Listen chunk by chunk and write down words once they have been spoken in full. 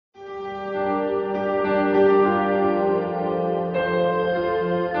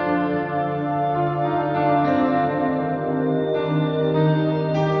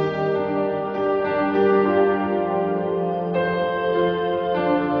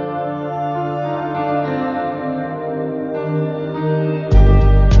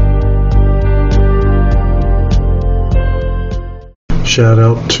Shout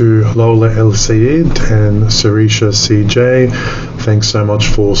out to Lola El Sayed and Sarisha CJ. Thanks so much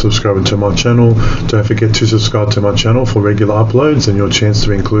for subscribing to my channel. Don't forget to subscribe to my channel for regular uploads and your chance to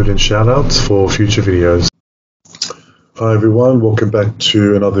be included in shout outs for future videos. Hi everyone, welcome back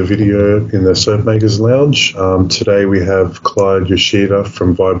to another video in the Soap Makers Lounge. Today we have Clyde Yoshida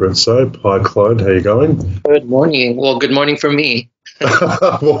from Vibrant Soap. Hi Clyde, how you going? Good morning. Well, good morning for me.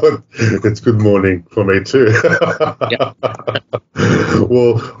 Well, it's good morning for me too. Yeah.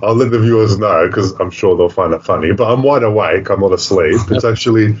 Well, I'll let the viewers know because I'm sure they'll find it funny, but I'm wide awake, I'm not asleep. It's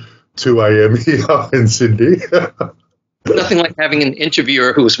actually 2 a.m. here in Sydney. Nothing like having an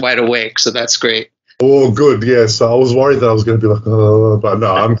interviewer who's wide awake, so that's great. Oh, good, yeah. So I was worried that I was going to be like, but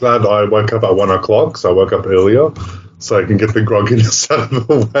no, I'm glad I woke up at 1 o'clock, so I woke up earlier so I can get the grogginess out of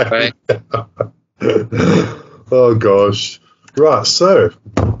the way. Right. Oh, gosh. Right, so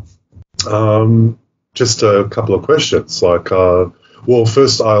just a couple of questions. Well,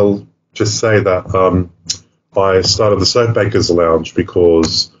 first I'll just say that I started the Soap Makers Lounge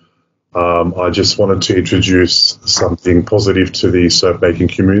because I just wanted to introduce something positive to the soap making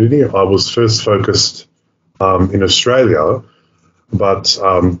community. I was first focused in Australia, but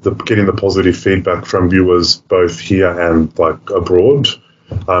getting the positive feedback from viewers both here and abroad.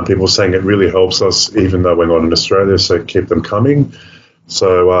 People saying it really helps us even though we're not in Australia, so keep them coming.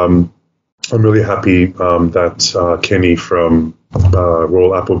 So I'm really happy that Kenny from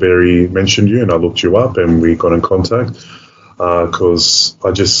Royal Appleberry mentioned you and I looked you up and we got in contact because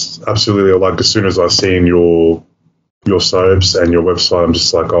I just absolutely as soon as I seen your soaps and your website, I'm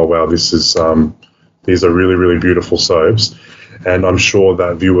just like, oh wow, these are really, really beautiful soaps. And I'm sure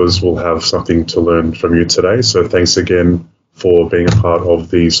that viewers will have something to learn from you today. So thanks again for being a part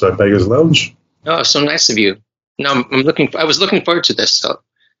of the Soap Makers Lounge. Oh, so nice of you. No, I was looking forward to this. So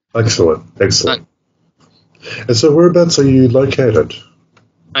excellent. And so, whereabouts are you located?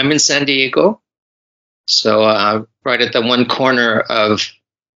 I'm in San Diego, so right at the one corner of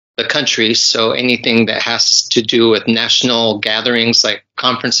the country. So anything that has to do with national gatherings like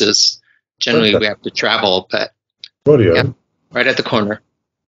conferences, generally we have to travel. But yeah, right at the corner.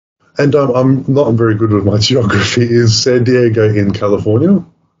 And I'm not very good with my geography. Is San Diego in California?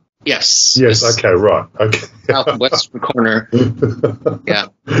 Yes. Yes. Okay. Right. Okay. Southwestern corner. Yeah,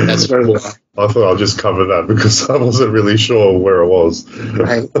 that's where we are. I thought I'll just cover that because I wasn't really sure where it was.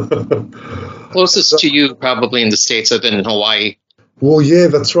 Right. Closest to you, probably in the States, other than Hawaii. Well, yeah,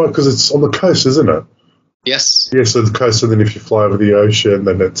 that's right, because it's on the coast, isn't it? Yes. Yeah, so the coast, and then if you fly over the ocean,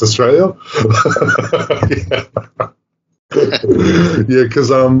 then it's Australia. Yeah,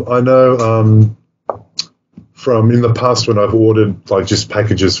 because I know from in the past when I've ordered just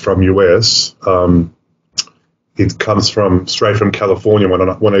packages from US, it comes straight from California.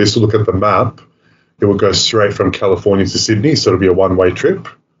 When I used to look at the map, it would go straight from California to Sydney, so it'll be a one-way trip.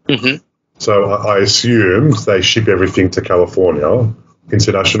 Mm-hmm. So I assumed they ship everything to California,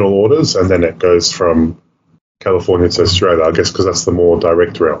 international orders, and then it goes from California to Australia, I guess, because that's the more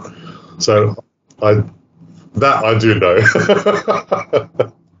direct route. So I do know.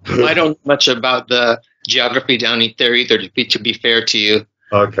 I don't know much about the geography down there either, to be fair to you.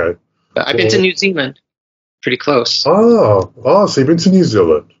 Okay. But I've been to New Zealand, pretty close. Oh, so you've been to New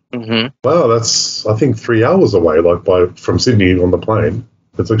Zealand. Mm-hmm. Wow, that's, I think, 3 hours away, from Sydney on the plane.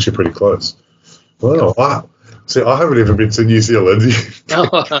 That's actually pretty close. Wow. I haven't even been to New Zealand.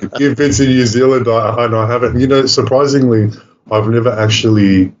 You've been to New Zealand. I haven't. Surprisingly, I've never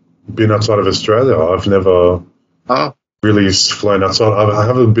actually been outside of Australia. I've never really flown outside. I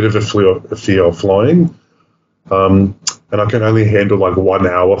have a bit of a fear of flying, and I can only handle 1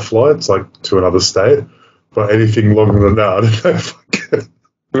 hour flights to another state. But anything longer than that, I don't know if I can.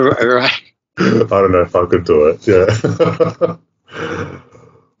 Right. I don't know if I could do it. Yeah.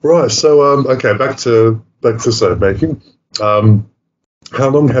 Right. So okay, back to soap making. How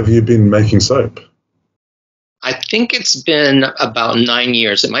long have you been making soap? I think it's been about 9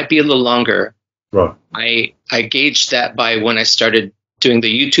 years. It might be a little longer. Right. I gauged that by when I started doing the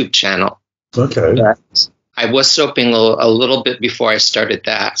YouTube channel. Okay. But I was soaping a little bit before I started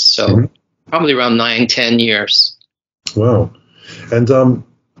that, so probably around 9-10 years. Wow. And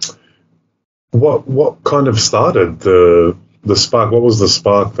what kind of started the spark? What was the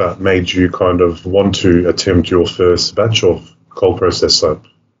spark that made you kind of want to attempt your first batch of cold process soap?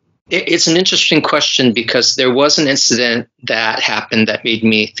 It's an interesting question because there was an incident that happened that made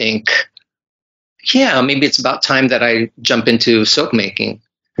me think, yeah, maybe it's about time that I jump into soap making.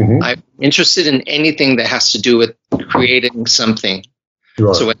 Mm-hmm. I'm interested in anything that has to do with creating something.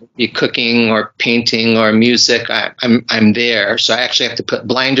 Right. So whether it be cooking or painting or music, I'm there. So I actually have to put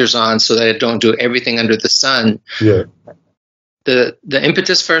blinders on so that I don't do everything under the sun. Yeah. the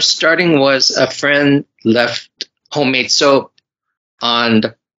impetus for starting was a friend left homemade soap on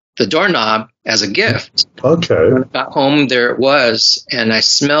the doorknob as a gift. Okay. When I got home, there it was, and I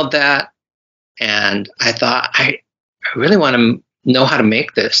smelled that, and I thought, I really want to know how to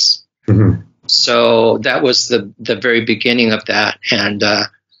make this. Mm-hmm. So that was the very beginning of that. And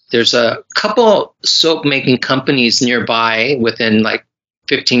there's a couple soap making companies nearby within like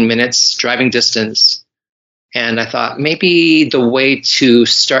 15 minutes driving distance. And I thought maybe the way to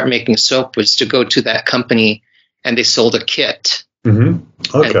start making soap was to go to that company, and they sold a kit. Mm-hmm.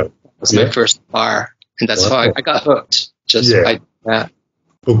 Okay. And that was my first bar. And that's how I got hooked. Just by that.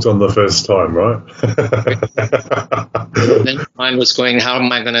 Hooked on the first time, right? Then mine was going, how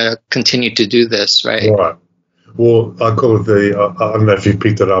am I going to continue to do this, right? Right. Well, I call it I don't know if you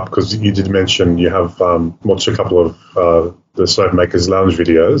picked it up, because you did mention you have watched a couple of the Soap Makers Lounge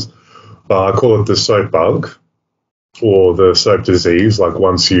videos. I call it the soap bug, or the soap disease. Like,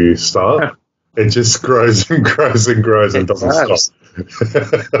 once you start, it just grows and grows and grows and doesn't stop.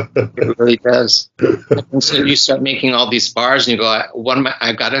 It really does. And so you start making all these bars, and you go,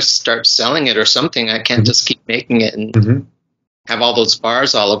 I've got to start selling it or something. I can't just keep making it and have all those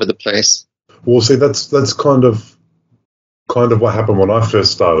bars all over the place. Well, see, that's kind of what happened when I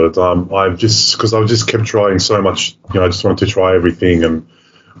first started. Because I just kept trying so much. I just wanted to try everything, and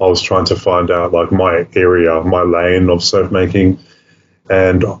I was trying to find out like my area, my lane of soap making,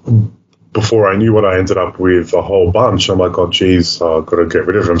 and before I knew what, I ended up with a whole bunch. I'm like, oh, geez, I've got to get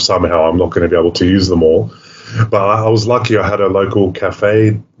rid of them somehow. I'm not going to be able to use them all. But I was lucky. I had a local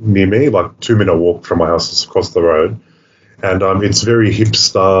cafe near me, like 2-minute walk from my house across the road. And it's very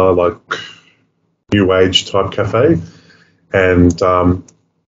hipster, like new age type cafe. And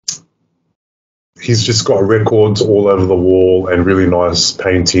he's just got records all over the wall and really nice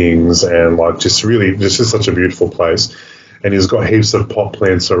paintings, and like just such a beautiful place. And he's got heaps of pot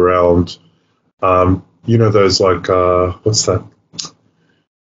plants around. Those like, what's that?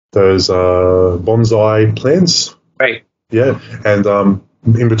 Those bonsai plants. Right. Yeah. And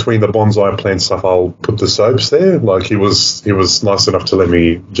in between the bonsai plant stuff, I'll put the soaps there. Like, he was nice enough to let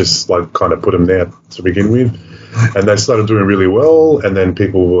me just like kind of put them there to begin with. And they started doing really well. And then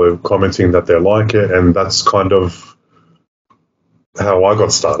people were commenting that they like it. And that's kind of how I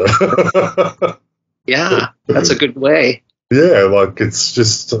got started. Yeah, that's a good way. Yeah, like, it's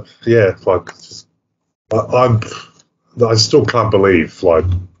just, I still can't believe, like,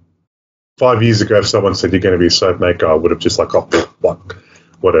 5 years ago, if someone said you're going to be a soap maker, I would have just like,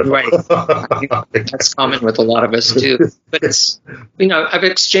 whatever. Right. That's common with a lot of us too. But it's, I've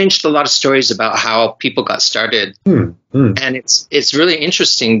exchanged a lot of stories about how people got started. And it's really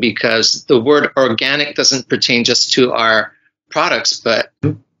interesting, because the word organic doesn't pertain just to our products, but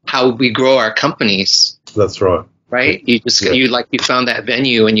how we grow our companies. That's right. Right? You found that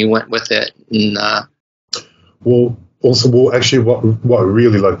venue and you went with it. And actually what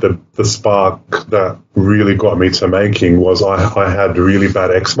really, like, the spark that really got me to making was I had really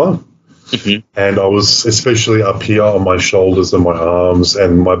bad eczema. And I was especially up here on my shoulders and my arms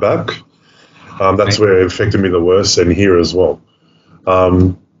and my back. That's where it affected me the worst, and here as well.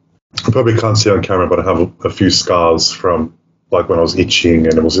 I probably can't see on camera, but I have a few scars from like when I was itching,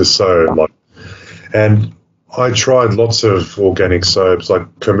 and it was just so like, and I tried lots of organic soaps,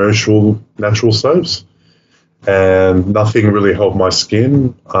 like commercial natural soaps, and nothing really helped my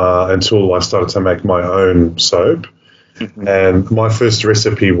skin until I started to make my own soap. And my first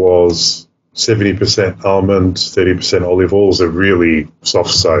recipe was 70% almond, 30% olive oil. It was a really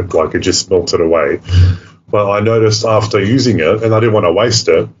soft soap, like it just melted away. But I noticed after using it, and I didn't want to waste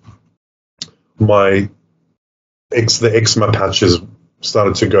it, the eczema patches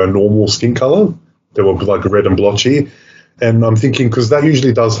started to go normal skin color. They were like red and blotchy. And I'm thinking, because that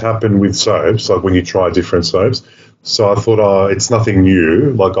usually does happen with soaps, like when you try different soaps. So I thought, it's nothing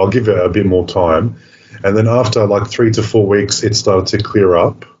new. Like, I'll give it a bit more time. And then after like 3 to 4 weeks, it started to clear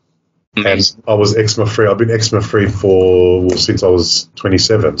up. And I was eczema-free. I've been eczema-free since I was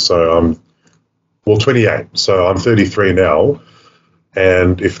 27. So 28. So I'm 33 now.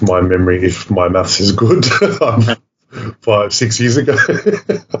 And if my maths is good, 6 years ago.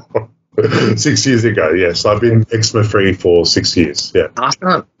 6 years ago, yes. I've been eczema-free for 6 years, yeah.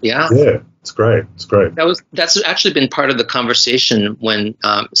 Awesome, yeah. Yeah, it's great. That's actually been part of the conversation when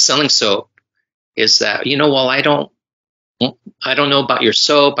selling soap, is that, well, I don't know about your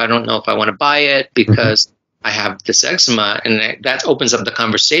soap. I don't know if I want to buy it because I have this eczema, and that opens up the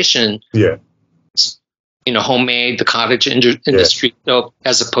conversation. Yeah. Homemade, the cottage industry soap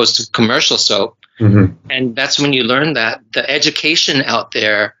as opposed to commercial soap. And that's when you learn that the education out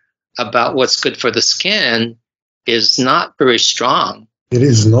there about what's good for the skin is not very strong. It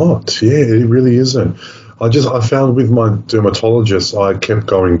is not. Yeah, it really isn't. I found with my dermatologist, I kept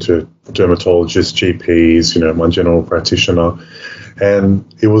going to dermatologists, GPs, my general practitioner, and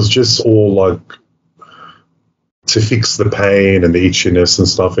it was just all like to fix the pain and the itchiness and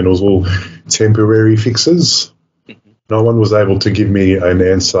stuff, and it was all temporary fixes. No one was able to give me an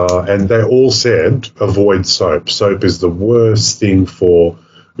answer, and they all said, avoid soap. Soap is the worst thing for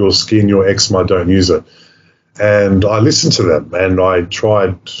your skin, your eczema, don't use it. And I listened to them, and I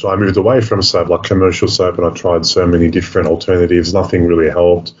moved away from soap, like commercial soap, and I tried so many different alternatives. Nothing really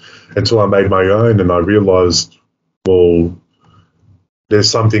helped until I made my own, and I realized, well, there's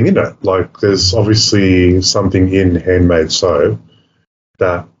something in it. Like, there's obviously something in handmade soap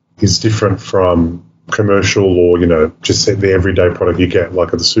that is different from commercial or, just the everyday product you get,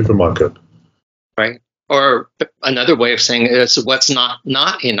 like at the supermarket. Right. Or another way of saying it is what's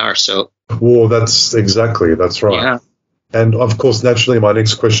not in our soap. Well, that's right. Yeah. And of course, naturally, my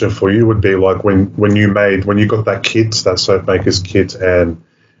next question for you would be like when you got that kit, that soap maker's kit, and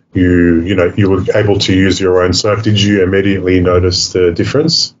you were able to use your own soap, did you immediately notice the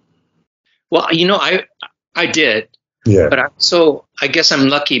difference? Well, I did. Yeah. But I guess I'm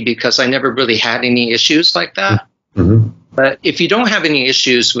lucky because I never really had any issues like that. Mm-hmm. But if you don't have any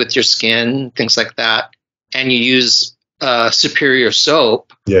issues with your skin, things like that, and you use superior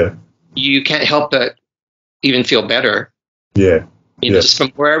soap, yeah, you can't help but even feel better. Yeah. Just from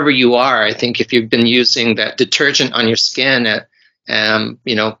wherever you are. I think if you've been using that detergent on your skin at,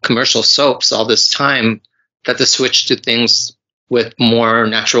 commercial soaps all this time, that the switch to things with more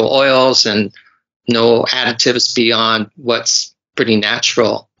natural oils and no additives beyond what's pretty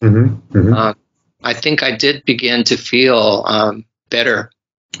natural. Mm-hmm. Mm-hmm. I think I did begin to feel better.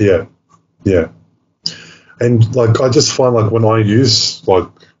 Yeah. Yeah. And like, I just find like when I use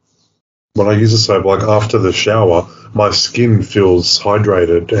a soap, like after the shower, my skin feels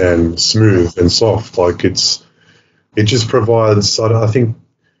hydrated and smooth and soft. Like it just provides, I think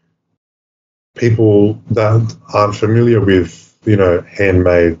people that aren't familiar with,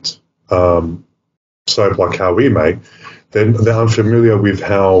 handmade soap like how we make, then they're unfamiliar with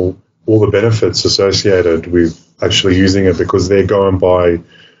how all the benefits associated with actually using it, because they're going by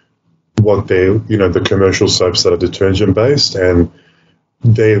what they're, the commercial soaps that are detergent based, and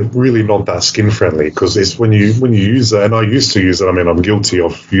they're really not that skin friendly, because it's when you use it, and I used to use it, I'm guilty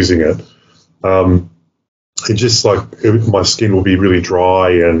of using it, it just my skin will be really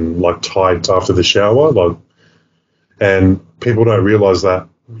dry and like tight after the shower, and people don't realize that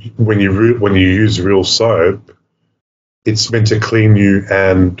when you use real soap, it's meant to clean you,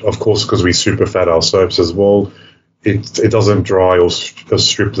 and of course, because we super fat our soaps as well, it doesn't dry or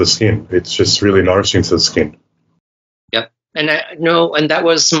strip the skin. It's just really nourishing to the skin. Yep. And and that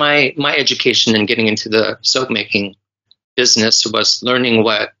was my education in getting into the soap making business, was learning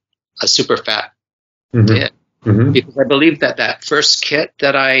what a super fat did. Mm-hmm. Because I believe that first kit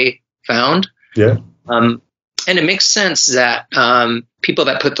that I found, yeah, and it makes sense that people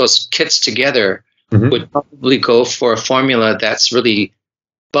that put those kits together would probably go for a formula that's really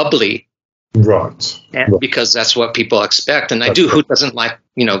bubbly. Right. And because that's what people expect. And who doesn't like,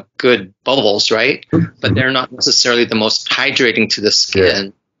 good bubbles, right? But they're not necessarily the most hydrating to the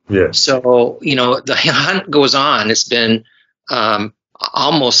skin. Yeah. So, the hunt goes on. It's been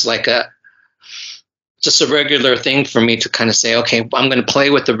almost like just a regular thing for me to kind of say, okay, I'm going to play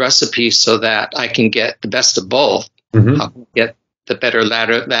with the recipe so that I can get the best of both. Mm-hmm. I can get the better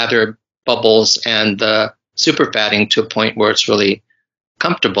lather bubbles and the super fatting to a point where it's really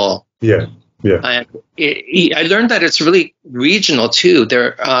comfortable. Yeah. Yeah. I learned that it's really regional too,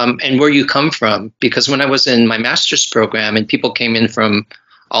 there, and where you come from. Because when I was in my master's program and people came in from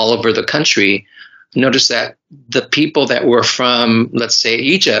all over the country, notice that the people that were from, let's say,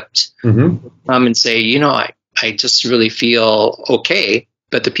 Egypt, come and say, I just really feel okay.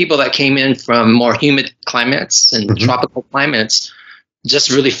 But the people that came in from more humid climates and tropical climates just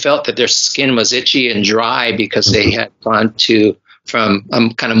really felt that their skin was itchy and dry because they had gone from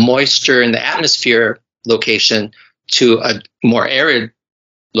kind of moisture in the atmosphere location to a more arid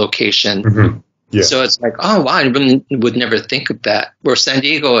location. Mm-hmm. Yeah. So it's like, oh, wow, I really would never think of that. Where San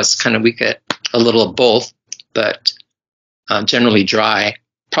Diego is kind of, we get a little of both, but generally dry.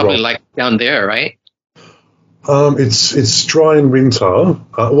 Probably like down there, right? It's dry in winter.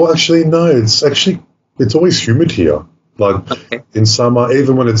 Well, actually, no. It's always humid here. In summer,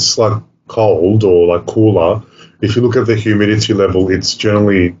 even when it's like cold or like cooler, if you look at the humidity level, it's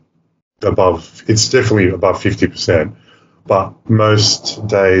definitely above 50%. But most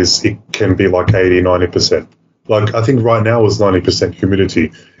days it can be like 80, 90%. Like, I think right now is 90%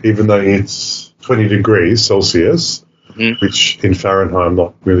 humidity, even though it's 20 degrees Celsius, which in Fahrenheit, I'm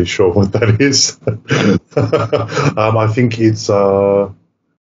not really sure what that is. I think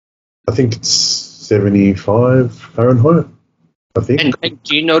it's 75 Fahrenheit, I think. And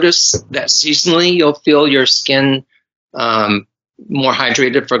do you notice that seasonally you'll feel your skin more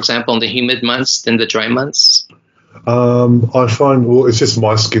hydrated, for example, in the humid months than the dry months? I find, well, it's just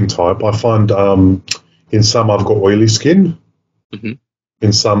my skin type. I find in summer I've got oily skin.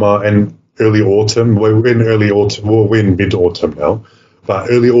 In summer and early autumn, we're in early autumn, well, we're in mid-autumn now, but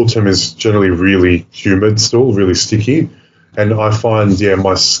early autumn is generally really humid still, really sticky. And I find,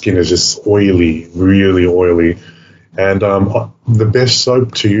 my skin is just oily, really oily. And the best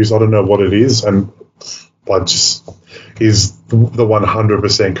soap to use, I don't know what it is, is the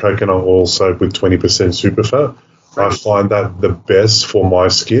 100% coconut oil soap with 20% superfat. I find that the best for my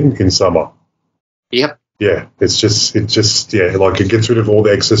skin in summer. Yep. Yeah, it gets rid of all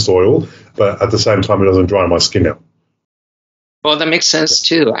the excess oil, but at the same time, it doesn't dry my skin out. Well, that makes sense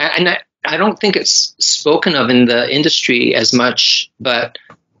too. I don't think it's spoken of in the industry as much, but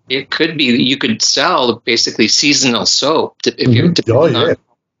it could be. You could sell basically seasonal soap if you're depending on how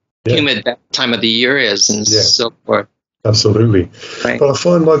humid that time of the year is and so forth. Absolutely. Right. But I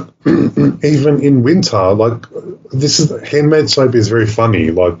find, like, even in winter, like, handmade soap is very funny,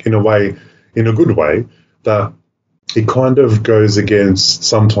 like, in a way, in a good way, that it kind of goes against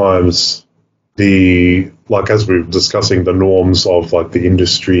sometimes as we were discussing, the norms of, like, the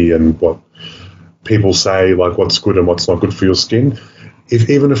industry and what people say, like, what's good and what's not good for your skin.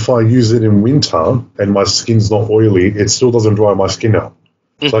 Even if I use it in winter and my skin's not oily, it still doesn't dry my skin out.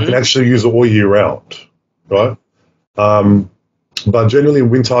 So I can actually use it all year round, right? But generally in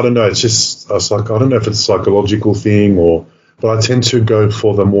winter, I don't know. I don't know if it's a psychological thing but I tend to go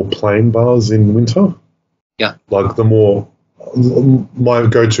for the more plain bars in winter. Yeah. Like my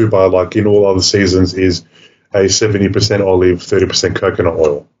go-to bar, like in all other seasons, is a 70% olive, 30% coconut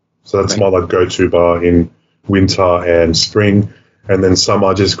oil. So that's my go-to bar in winter and spring. And then summer,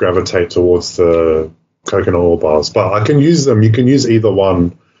 I just gravitate towards the coconut oil bars. But I can use them. You can use either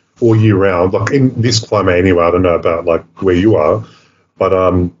one all year round. Like in this climate anyway, I don't know about like where you are, but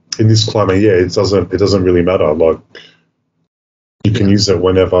in this climate, it doesn't really matter. Like you can use it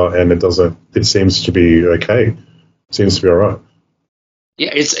whenever, and it seems to be okay. It seems to be all right. Yeah,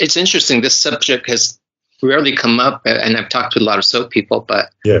 it's interesting. This subject has rarely come up, and I've talked to a lot of soap people,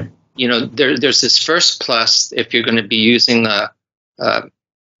 but there's this first plus if you're going to be using a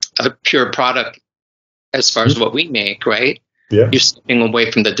pure product as far as what we make, right? Yeah. You're stepping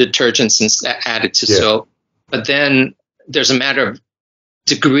away from the detergents and added to soap. But then there's a matter of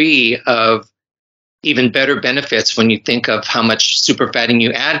degree of even better benefits when you think of how much superfatting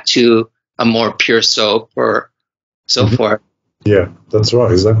you add to a more pure soap or so forth. Yeah, that's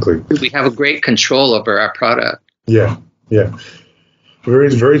right, exactly. We have a great control over our product. Yeah.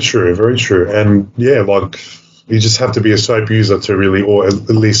 Very, very true, very true. And like you just have to be a soap user to really, or at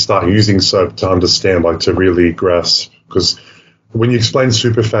least start using soap to understand, like to really grasp. Because when you explain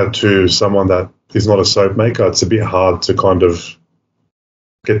superfat to someone that is not a soap maker, it's a bit hard to kind of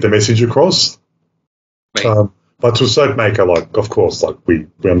get the message across. Right. But to a soap maker, like, of course, like we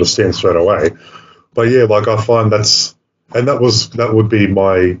understand straight away. But like I find that would be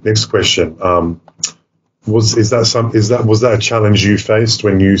my next question. Was that a challenge you faced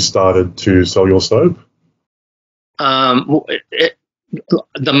when you started to sell your soap? The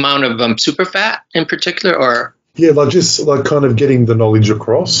amount of superfat in particular, or just kind of getting the knowledge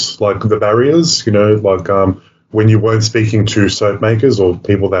across, like the barriers, when you weren't speaking to soap makers or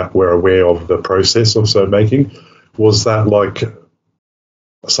people that were aware of the process of soap making, was that like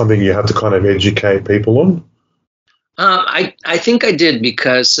something you had to kind of educate people on? I think I did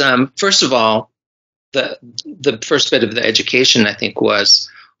because first of all, the first bit of the education I think was,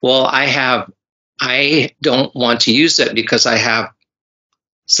 well, I don't want to use it because I have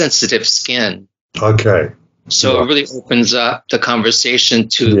sensitive skin. Okay. So it really opens up the conversation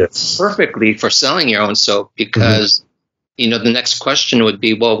to perfectly for selling your own soap because, the next question would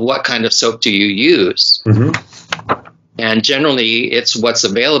be, well, what kind of soap do you use? And generally it's what's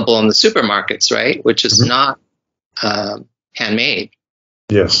available in the supermarkets, right? Which is not handmade.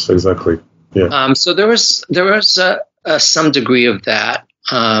 Yes, exactly. Yeah. So there was some degree of that.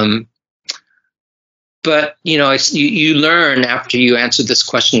 But, you learn after you answer this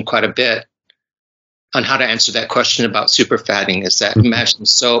question quite a bit on how to answer that question about superfatting. Is that imagine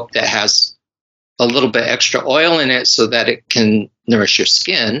soap that has a little bit extra oil in it so that it can nourish your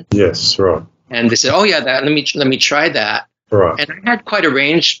skin. Yes, right. And they said, oh, yeah, let me try that. Right. And I had quite a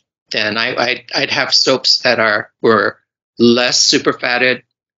range then. I'd have soaps that were less super fatted,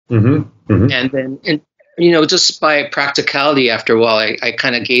 and then just by practicality, after a while, I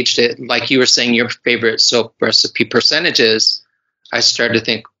kind of gauged it. Like you were saying, your favorite soap recipe percentages. I started to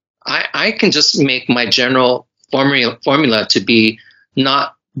think I can just make my general formula to be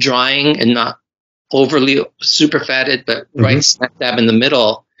not drying and not overly super fatted, but right smack dab in the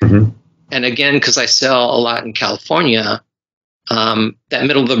middle. And again, because I sell a lot in California, that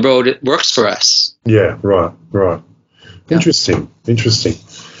middle of the road, it works for us. Yeah, right. Yeah. Interesting.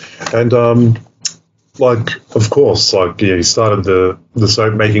 And of course, you started the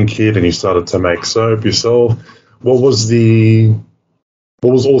soap making kit, and you started to make soap yourself. What was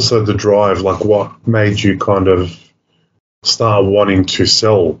also the drive? Like, what made you kind of start wanting to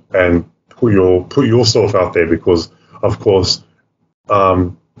sell and put yourself out there? Because, of course, I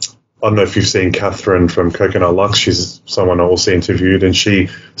don't know if you've seen Catherine from Coconut Lux. She's someone I also interviewed, and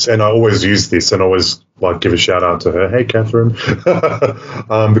I always use this and always give a shout out to her. Hey, Catherine,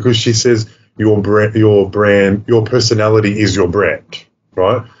 because she says your personality is your brand,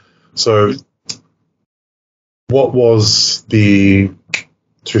 right? So, what was to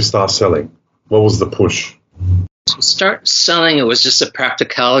start selling? What was the push? To start selling, it was just a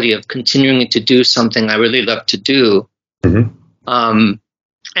practicality of continuing to do something I really love to do.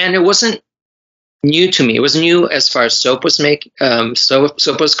 And it wasn't new to me. It was new as far as soap was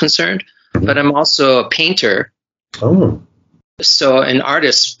soap was concerned. But I'm also a painter. Oh. So an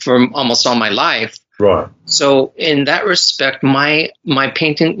artist for almost all my life. Right. So in that respect, my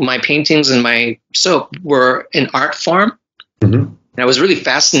paintings and my soap were an art form. And I was really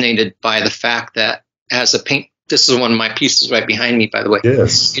fascinated by the fact that as a this is one of my pieces right behind me, by the way.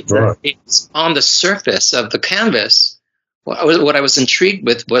 Yes. It's on the surface of the canvas. What I was intrigued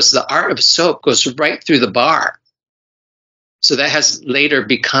with was the art of soap goes right through the bar. So that has later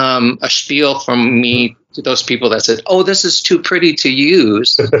become a spiel from me to those people that said, "Oh, this is too pretty to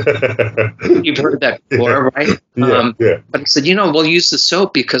use." You've heard that before, right? Yeah. But I said, we'll use the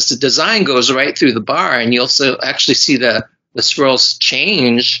soap because the design goes right through the bar, and you'll also actually see the swirls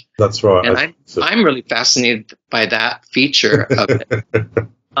change. That's right. And I'm really fascinated by that feature of it.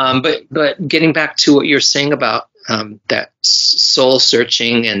 But getting back to what you're saying about that soul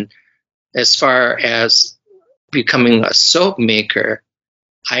searching, and as far as becoming a soap maker,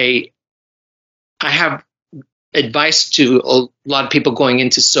 I have advice to a lot of people going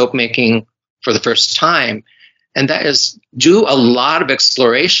into soap making for the first time, and that is do a lot of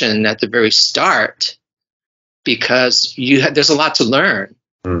exploration at the very start, because there's a lot to learn.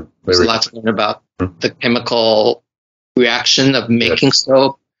 There's a lot to learn about the chemical reaction of making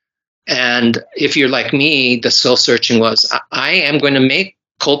soap. And if you're like me, the soul searching was, I am going to make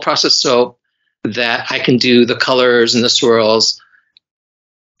cold process soap that I can do the colors and the swirls.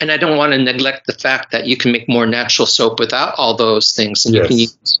 And I don't want to neglect the fact that you can make more natural soap without all those things. And you can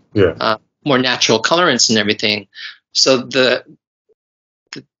use more natural colorants and everything. So the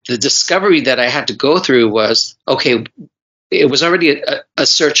discovery that I had to go through was, okay, it was already a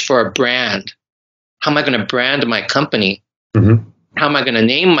search for a brand. How am I going to brand my company? How am I going to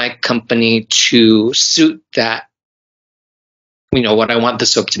name my company to suit that, what I want the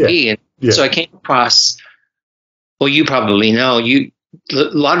soap to be? And so I came across, well, you probably know, a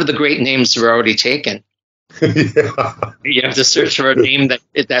lot of the great names were already taken. You have to search for a name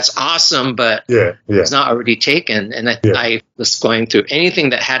that's awesome, but it's not already taken. And I was going through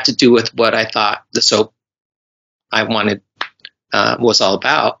anything that had to do with what I thought the soap I wanted was all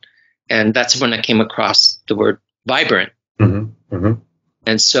about. And that's when I came across the word vibrant.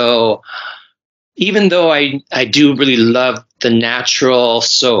 And so even though I do really love the natural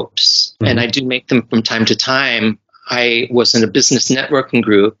soaps, and I do make them from time to time, I was in a business networking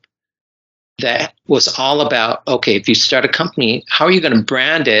group that was all about, okay, if you start a company, how are you going to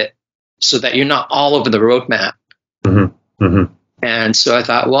brand it so that you're not all over the roadmap? And so I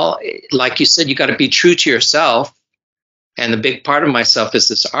thought, well, like you said, you got to be true to yourself. And the big part of myself is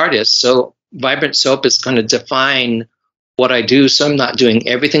this artist. So Vibrant Soap is going to define what I do. So I'm not doing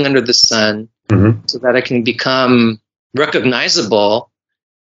everything under the sun, so that I can become recognizable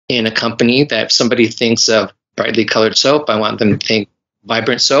in a company. That if somebody thinks of brightly colored soap, I want them to think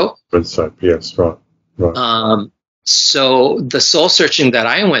Vibrant Soap. Vibrant Soap, yes, right. So the soul searching that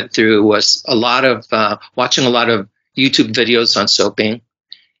I went through was a lot of watching a lot of YouTube videos on soaping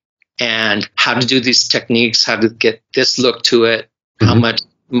and how to do these techniques, how to get this look to it, how much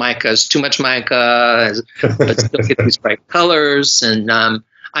mica is too much mica, but still get these bright colors. And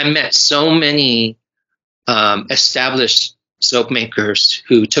I met so many established soap makers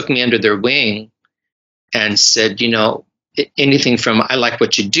who took me under their wing and said, anything from I like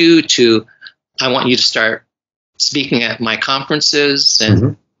what you do to I want you to start speaking at my conferences.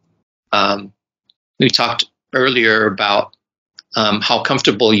 And we talked earlier about how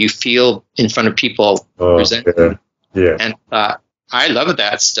comfortable you feel in front of people presenting. Yeah. And I love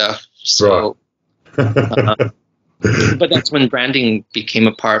that stuff. So, but that's when branding became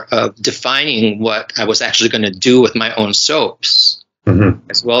a part of defining what I was actually going to do with my own soaps,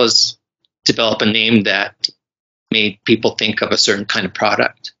 as well as develop a name that made people think of a certain kind of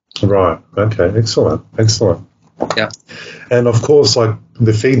product. Right. Okay. Excellent. Yeah. And of course, like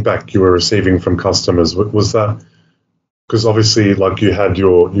the feedback you were receiving from customers, was that because obviously, like you had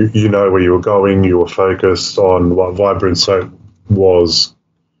you know where you were going, you were focused on what Vibrant Soap was,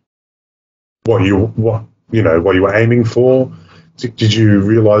 what you were aiming for. Did you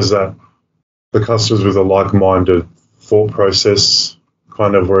realize that the customers with a like-minded thought process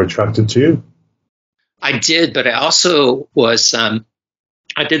kind of were attracted to you? I did, but I also was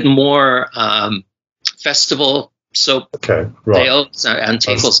I did more festival soap sales on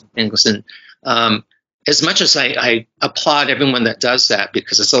tables and things, and as much as I applaud everyone that does that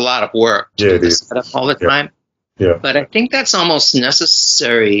because it's a lot of work to do this setup all the time. Yeah. But I think that's almost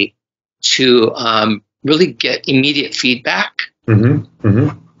necessary to really get immediate feedback.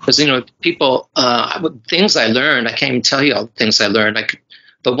 Because, people, things I learned, I can't even tell you all the things I learned.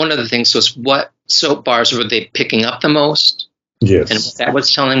 But one of the things was what soap bars were they picking up the most? Yes. And what that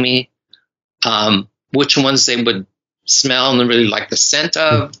was telling me, which ones they would smell and really like the scent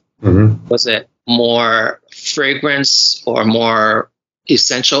of. Was it more fragrance or more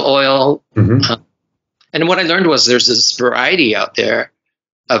essential oil? And what I learned was there's this variety out there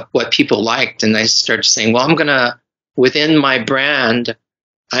of what people liked. And I started saying, well, within my brand,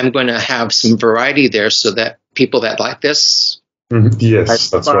 I'm going to have some variety there so that people that like this, yes,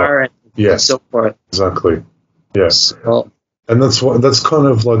 that's right. And so forth. Exactly. Yes. So, and that's kind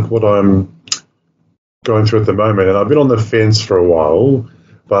of like what I'm going through at the moment. And I've been on the fence for a while,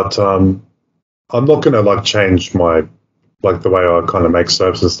 but I'm not going to change my the way I kind of make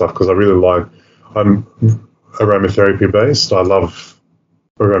soaps and stuff because I really I'm aromatherapy based. I love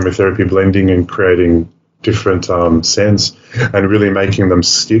aromatherapy blending and creating different scents and really making them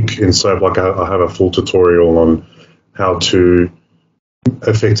stick in soap. I have a full tutorial on how to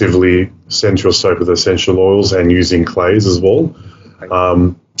effectively scent your soap with essential oils and using clays as well.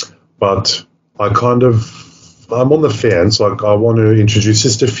 But I'm on the fence. I want to introduce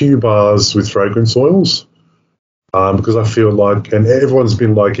just a few bars with fragrance oils because I feel and everyone's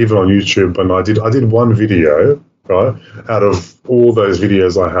been even on YouTube, and I did one video, right, out of all those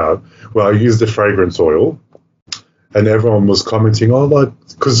videos I have where I used the fragrance oil, and everyone was commenting,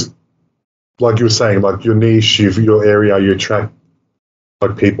 because you were saying, your niche, your area, you attract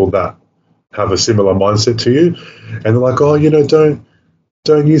people that have a similar mindset to you, and they're like,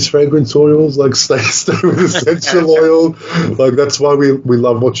 don't use fragrance oils, stay with essential oil. That's why we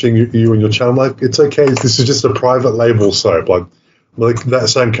love watching you and your channel. It's okay, this is just a private label soap. Like that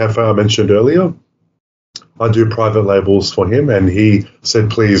same cafe I mentioned earlier, I do private labels for him, and he said,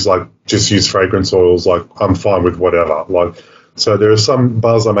 please, just use fragrance oils. I'm fine with whatever. So there are some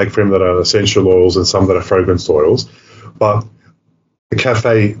bars I make for him that are essential oils and some that are fragrance oils. But the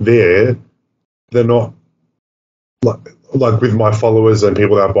cafe there, they're not with my followers and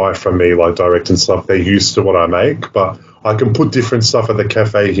people that buy from me, direct and stuff, they're used to what I make. But I can put different stuff at the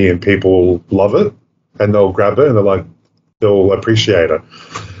cafe here and people love it and they'll grab it and they'll appreciate it.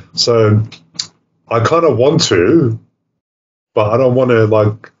 So I kind of want to, but I don't want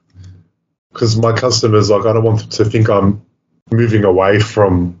to because my customers, I don't want them to think I'm moving away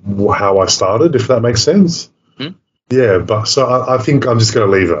from how I started, if that makes sense. Yeah, but so I think I'm just going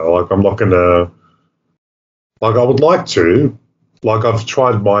to leave it. I'm not going to, I would like to, I've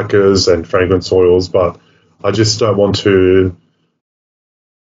tried micas and fragrance oils, but I just don't want to,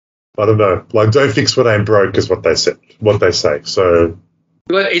 I don't know, don't fix what ain't broke is what they say. So.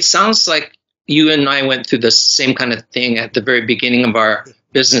 Well, it sounds like you and I went through the same kind of thing at the very beginning of our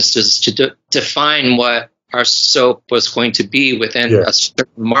businesses to define what our soap was going to be within a certain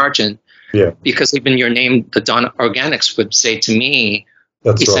margin. Yeah. Because even your name, the Dawn Organics, would say to me,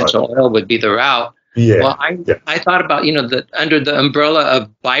 that's essential oil would be the route. Yeah. Well, I thought about, under the umbrella of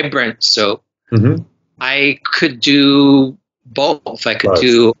Vibrant Soap, I could do both. I could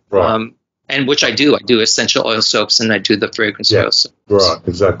do, and which I do. I do essential oil soaps and I do the fragrance oil soaps. Right,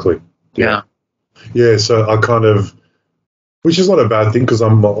 exactly. Yeah. Yeah, so I kind of, which is not a bad thing because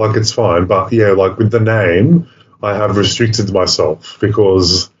I'm it's fine. But with the name, I have restricted myself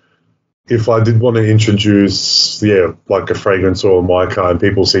because if I did want to introduce, a fragrance oil mica and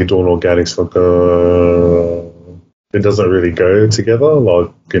people see Dawn Organics, it doesn't really go together,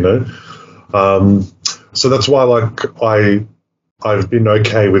 like, so that's why, like, I've been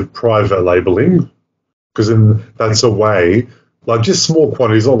okay with private labeling, because that's a way, like, just small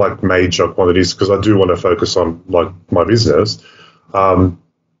quantities, not like major quantities, because I do want to focus on, like, my business.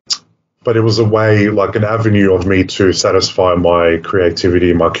 But it was a way, like an avenue of me to satisfy my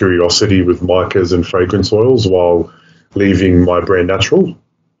creativity, my curiosity with micas and fragrance oils while leaving my brand natural.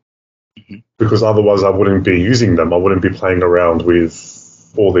 Mm-hmm. Because otherwise I wouldn't be using them. I wouldn't be playing around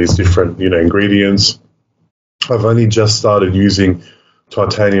with all these different, ingredients. I've only just started using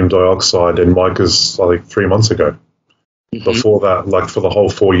titanium dioxide and micas, I think, 3 months ago. Mm-hmm. Before that, like for the whole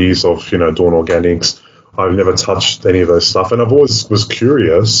 4 years of, doing organics, I've never touched any of those stuff. And I've always was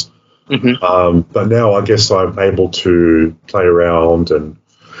curious. Mm-hmm. But now I guess I'm able to play around, and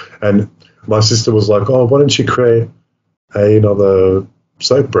my sister was like, "Oh, why don't you create another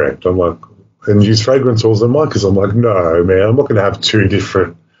soap brand?" I'm like, and use fragrance oils and micas. I'm like, no, man, I'm not going to have two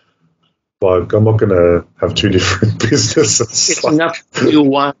different. Like, I'm not going to have two different businesses. It's enough to do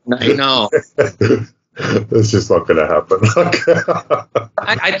one. I know. That's just not going to happen.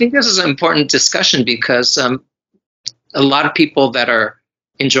 I think this is an important discussion because a lot of people that are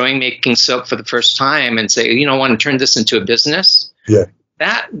enjoying making soap for the first time and say, I want to turn this into a business. Yeah.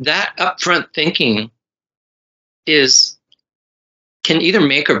 That upfront thinking can either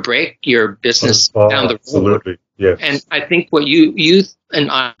make or break your business down the road. Absolutely. Yeah. And I think what you and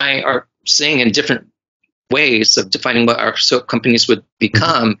I are saying in different ways of defining what our soap companies would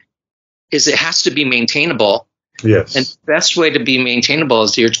become is it has to be maintainable. Yes. And the best way to be maintainable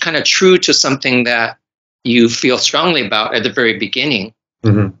is you're kind of true to something that you feel strongly about at the very beginning.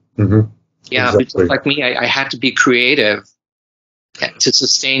 Mm-hmm. Mm-hmm. Yeah, exactly. Like me, I had to be creative to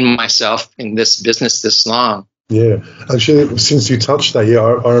sustain myself in this business this long. Yeah, actually, since you touched that,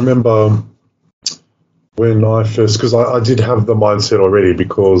 I remember when I first, because I did have the mindset already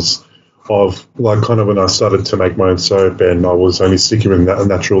because of, like, kind of when I started to make my own soap and I was only sticking with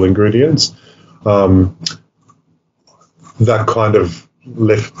natural ingredients, that kind of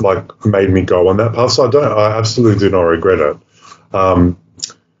made me go on that path. So I absolutely do not regret it.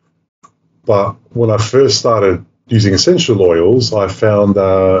 But when I first started using essential oils, I found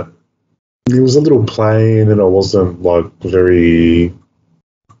that it was a little plain and I wasn't very,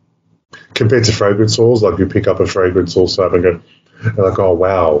 compared to fragrance oils, like you pick up a fragrance oil soap and go, like, oh,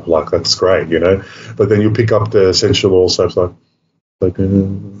 wow, like that's great, But then you pick up the essential oil soaps like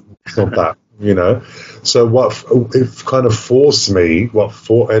it's not that, So it kind of forced me,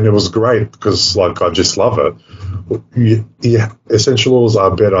 and it was great because, like, I just love it. Yeah, essential oils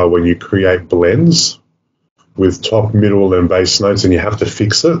are better when you create blends with top, middle, and base notes, and you have to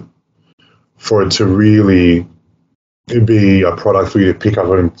fix it for it to really be a product for you to pick up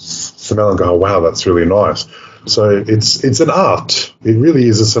and smell and go, oh, wow, that's really nice. So it's an art. It really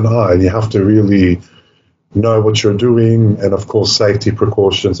is. It's an art, and you have to really know what you're doing. And, of course, safety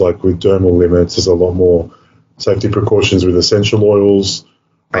precautions, like with dermal limits, there's a lot more safety precautions with essential oils.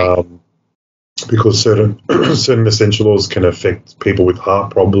 Right. Because certain essential oils can affect people with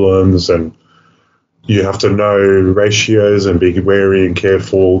heart problems, and you have to know ratios and be wary and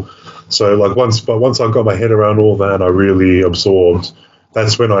careful. So, like, once I got my head around all that, I really absorbed.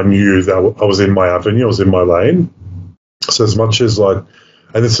 That's when I knew that I was in my avenue, I was in my lane. So as much as, like,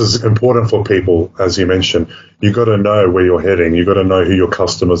 and this is important for people, as you mentioned, you got to know where you're heading. You got to know who your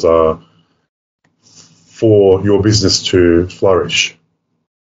customers are for your business to flourish.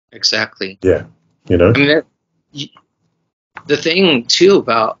 Exactly. Yeah. I mean, the thing too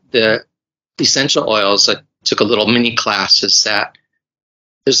about the essential oils, I took a little mini class, is that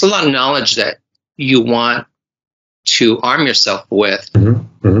there's a lot of knowledge that you want to arm yourself with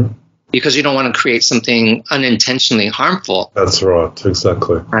because you don't want to create something unintentionally harmful. That's right,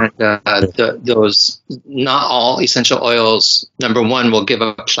 exactly. And those, not all essential oils, number one, will give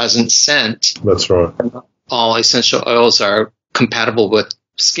a pleasant scent. That's right. All essential oils are compatible with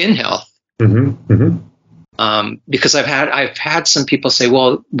skin health. Because I've had some people say,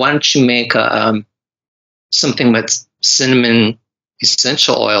 well, why don't you make something with cinnamon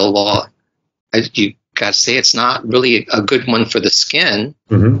essential oil? Well, you got to say it's not really a good one for the skin.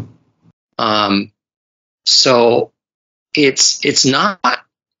 So it's not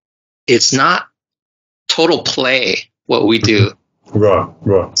total play what we do. Right.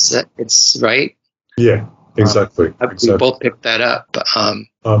 It's right. Yeah, exactly. We both picked that up.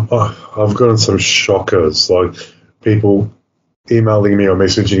 I've gotten some shockers, like people emailing me or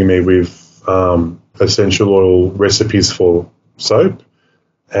messaging me with essential oil recipes for soap,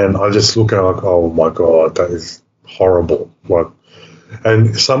 and I just look at it like, oh my God, that is horrible. Like,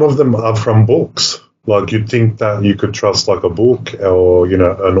 and some of them are from books. Like you'd think that you could trust like a book or, you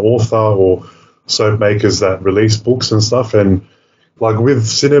know, an author or soap makers that release books and stuff. And like with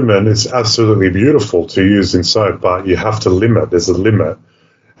cinnamon, it's absolutely beautiful to use in soap, but you have to limit. There's a limit.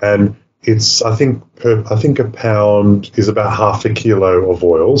 And it's, I think a pound is about half a kilo of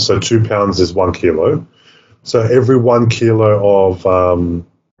oil. So 2 pounds is 1 kilo. So every 1 kilo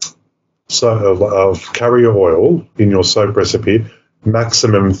of carrier oil in your soap recipe,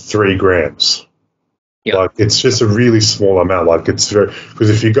 maximum 3 grams. Yep. Like it's just a really small amount. Like it's very, because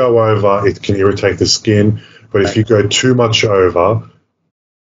if you go over, it can irritate the skin. But if you go too much over,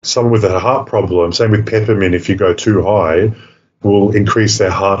 someone with a heart problem, same with peppermint, if you go too high, will increase their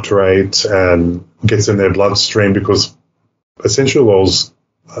heart rate and gets in their bloodstream because essential oils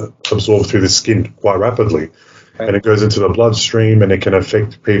absorb through the skin quite rapidly. Right. And it goes into the bloodstream and it can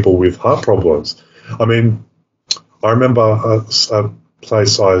affect people with heart problems. I mean, I remember a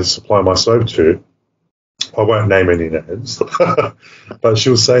place I supply my soap to. I won't name any names, but she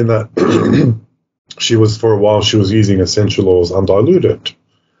was saying that for a while, she was using essential oils undiluted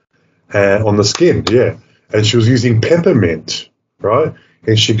and on the skin, yeah. And she was using peppermint, right?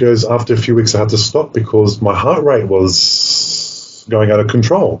 And she goes, after a few weeks, I had to stop because my heart rate was going out of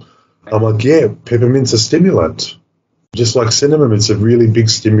control. I'm like, yeah, peppermint's a stimulant. Just like cinnamon, it's a really big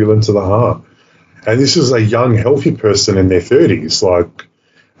stimulant to the heart. And this is a young, healthy person in their 30s. Like,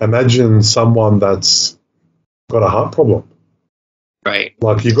 imagine someone that's got a heart problem. Right.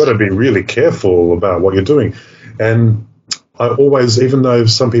 Like, you've got to be really careful about what you're doing. And I always, even though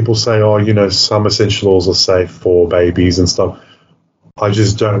some people say, oh, you know, some essential oils are safe for babies and stuff, I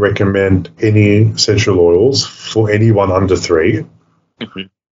just don't recommend any essential oils for anyone under 3. Mm-hmm.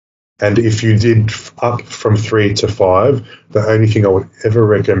 And if you did up from 3 to 5, the only thing I would ever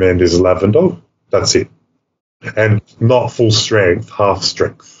recommend is lavender. That's it. And not full strength, half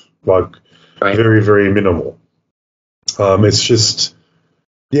strength. Like, right. Very, very minimal. It's just,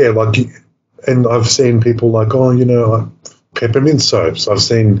 yeah, like, and I've seen people like, oh, you know, like peppermint soaps. I've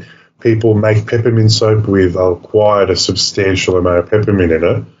seen people make peppermint soap with quite a substantial amount of peppermint in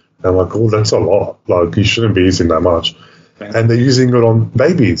it. And I'm like, oh, that's a lot. Like, you shouldn't be using that much. Yeah. And they're using it on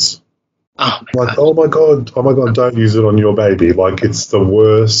babies. Oh, like, oh my God, don't use it on your baby. Like, it's the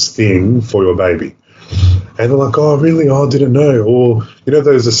worst thing for your baby. And they're like, oh, really? Oh, I didn't know. Or, you know,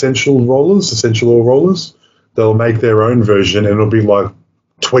 those essential oil rollers? They'll make their own version and it'll be like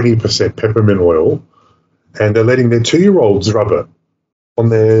 20% peppermint oil. And they're letting their 2-year-olds rub it on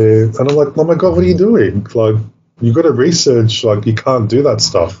their, and I'm like, oh my God, what are you doing? Like, you've got to research, like, you can't do that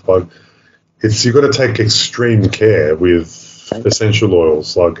stuff. Like, you've got to take extreme care with essential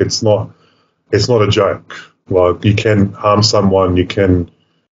oils. Like, it's not a joke. Like, you can harm someone,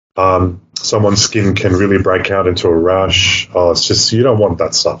 someone's skin can really break out into a rash. Oh, it's just, you don't want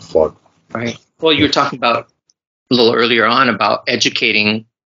that stuff. Like, right. Well, you were talking about a little earlier on about educating,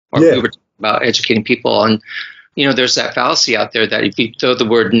 or we were talking about educating people. And, you know, there's that fallacy out there that if you throw the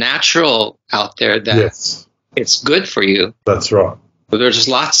word natural out there, that it's good for you. That's right. But there's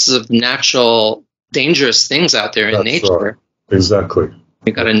lots of natural, dangerous things out there in nature. Right. Exactly.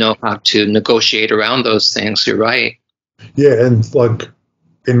 You got to know how to negotiate around those things. You're right. Yeah, and like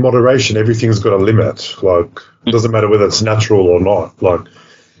in moderation, everything's got a limit. Like, it doesn't matter whether it's natural or not. Like,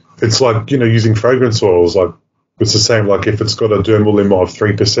 it's like, you know, using fragrance oils. Like, it's the same. Like, if it's got a dermal limit of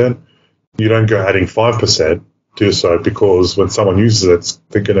 3%, you don't go adding 5% to your soap because when someone uses it,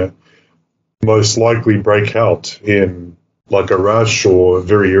 they're going to most likely break out in like a rash or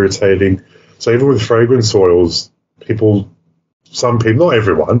very irritating. So even with fragrance oils, some people, not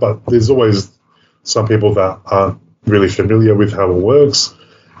everyone, but there's always some people that aren't really familiar with how it works,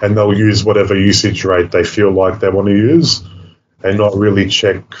 and they'll use whatever usage rate they feel like they want to use and not really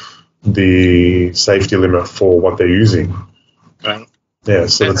check the safety limit for what they're using. Right. Yeah.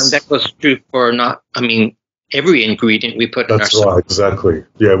 So and that goes true for every ingredient we put in our That's right, exactly.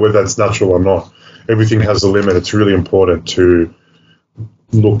 Yeah, whether that's natural or not. Everything has a limit. It's really important to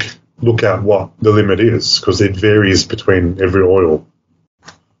look at what the limit is because it varies between every oil.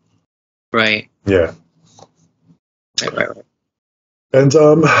 Right. Yeah. Right. And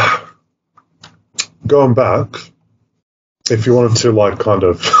going back, if you wanted to like kind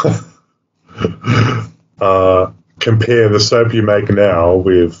of compare the soap you make now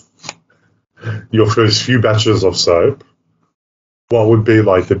with your first few batches of soap, what would be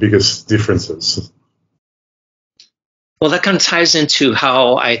like the biggest differences? Well, that kind of ties into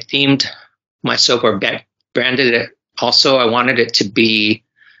how I themed my soap or branded it. Also, I want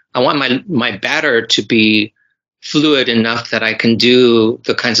my batter to be fluid enough that I can do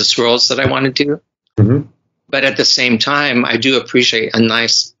the kinds of swirls that I want to do. Mm-hmm. But at the same time, I do appreciate a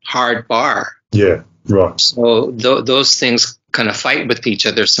nice hard bar. Yeah. Right. So those things kind of fight with each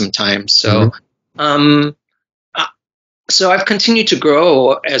other sometimes. So, uh, so I've continued to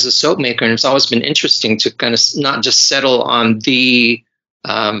grow as a soap maker, and it's always been interesting to kind of not just settle on the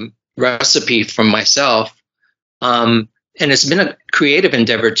recipe from myself. And it's been a creative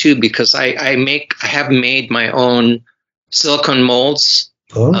endeavor too, because I have made my own silicone molds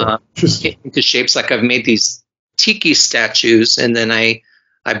into shapes. Like I've made these tiki statues, and then I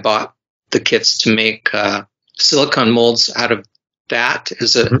bought the kits to make silicone molds out of that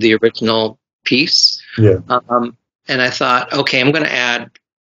as the original piece. Yeah. And I thought, okay, I'm going to add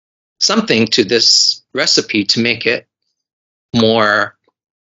something to this recipe to make it more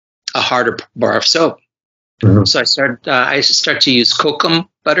a harder bar of soap. Mm-hmm. So I start to use kokum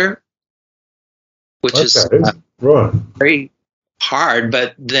butter, which is very hard,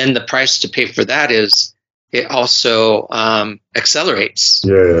 but then the price to pay for that is it also accelerates.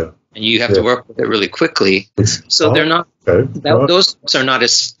 Yeah. And you have to work with it really quickly. So they're not those are not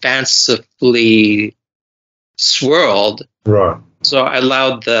as fancifully swirled. Right. So I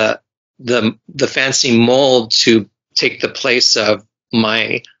allowed the fancy mold to take the place of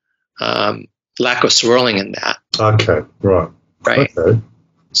my lack of swirling in that. Okay. Right. Okay.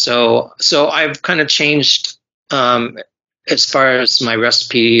 So I've kind of changed as far as my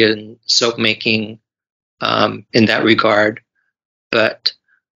recipe and soap making in that regard. But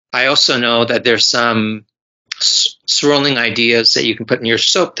I also know that there's some swirling ideas that you can put in your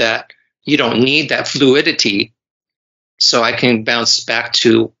soap that you don't need that fluidity. So I can bounce back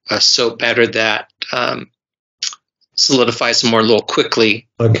to a soap batter that solidifies more a little quickly.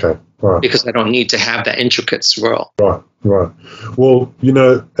 Okay, right. Because I don't need to have that intricate swirl. Right. Well,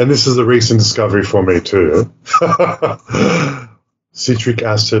 and this is a recent discovery for me too. Citric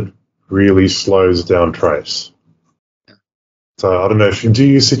acid really slows down trace. Yeah. So I don't know if do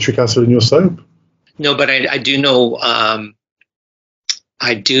you use citric acid in your soap? No, but I do know.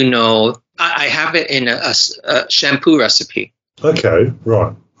 I have it in a shampoo recipe. Okay,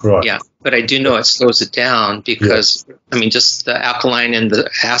 right. Yeah, but I do know it slows it down because, just the alkaline and the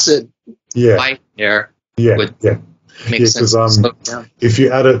acid fight there would make sense to slow it down. If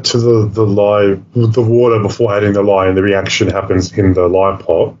you add it to the lye, the water before adding the lye and the reaction happens in the lye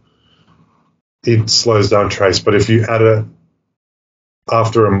pot, it slows down trace. But if you add it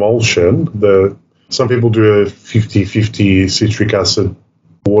after emulsion, some people do a 50-50 citric acid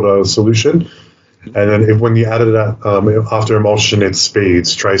water solution, and then when you add it after emulsion, it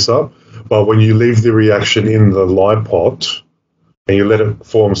speeds trace up. But when you leave the reaction in the lye pot and you let it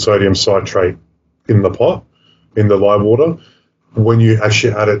form sodium citrate in the pot, in the lye water, when you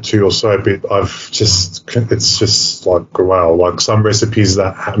actually add it to your soap, it's just like wow. Like some recipes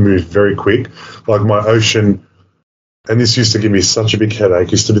that move very quick, like my ocean. And this used to give me such a big headache.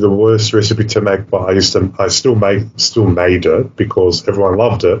 It used to be the worst recipe to make, but I still made it because everyone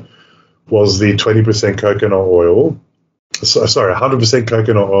loved it. Was the 20% coconut oil? Sorry, 100%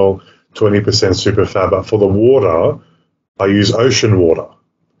 coconut oil, 20% super fat. But for the water, I use ocean water,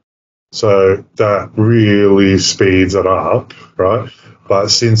 so that really speeds it up, right? But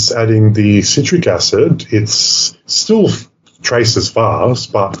since adding the citric acid, it's still traces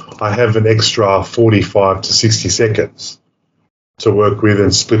fast, but I have an extra 45 to 60 seconds to work with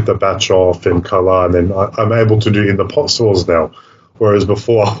and split the batch off and color, and then I'm able to do in the pot swirls now, whereas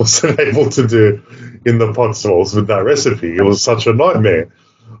before I wasn't able to do in the pot swirls with that recipe. It was such a nightmare.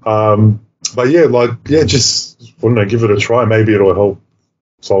 But just give it a try. Maybe it'll help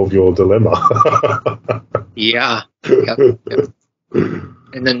solve your dilemma. Yeah. Yep.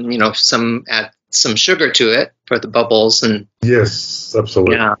 And then add some sugar to it for the bubbles, and yes,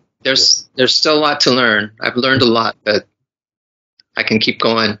 absolutely. Yeah, there's still a lot to learn. I've learned a lot, but I can keep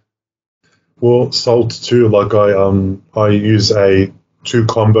going. Well, salt too. Like I use a 2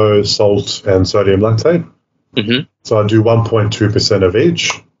 combo salt and sodium lactate. Mm-hmm. So I do 1.2% of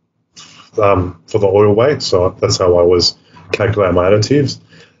each for the oil weight. So that's how I always calculate my additives,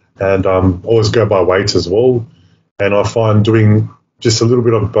 and always go by weight as well. And I find doing just a little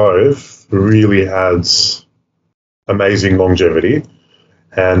bit of both really adds amazing longevity,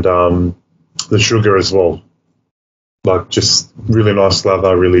 and the sugar as well, like just really nice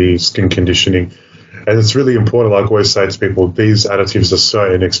lather, really skin conditioning. And it's really important, like I always say to people, these additives are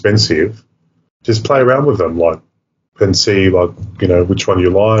so inexpensive, just play around with them, and see which one you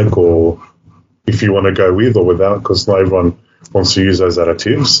like, or if you want to go with or without, because not everyone wants to use those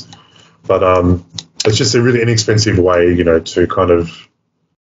additives. But it's just a really inexpensive way, to kind of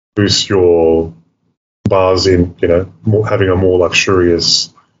boost your bars in, having a more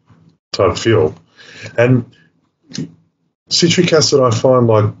luxurious type feel. And citric acid, I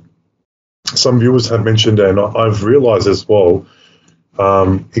find some viewers have mentioned, and I've realized as well,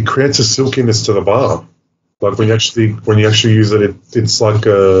 it creates a silkiness to the bar. Like when you actually use it, it's like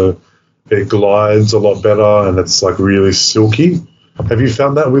it glides a lot better, and it's like really silky. Have you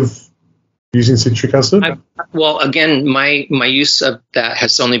found that with using citric acid? Well, again, my use of that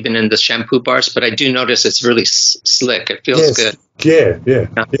has only been in the shampoo bars, but I do notice it's really slick. It feels good. Yeah.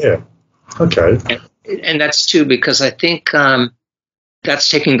 Okay. And that's too because I think that's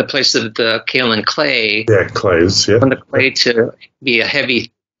taking the place of the kaolin clay. Yeah, clays. Yeah. On the clay to be a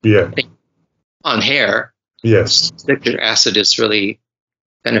heavy. Thing on hair. Yes. Citric acid is really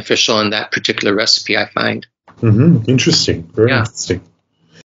beneficial in that particular recipe, I find. Mm-hmm. Interesting. Very interesting.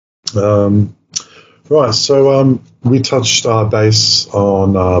 Right. So we touched base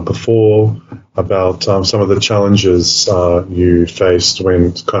on before about some of the challenges you faced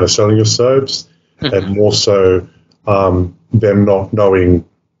when kind of selling your soaps, and more so them not knowing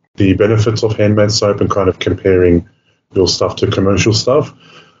the benefits of handmade soap and kind of comparing your stuff to commercial stuff.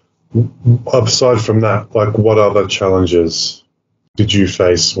 Aside from that, like what other challenges did you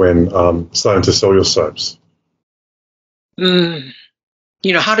face when starting to sell your soaps?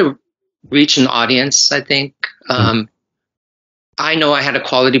 How to reach an audience, I think. I know I had a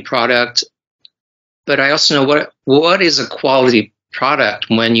quality product, but I also know what is a quality product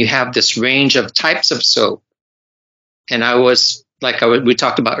when you have this range of types of soap. And I was, we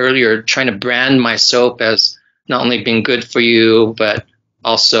talked about earlier, trying to brand my soap as not only being good for you, but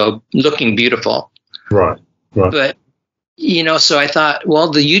also looking beautiful. Right. But, so I thought,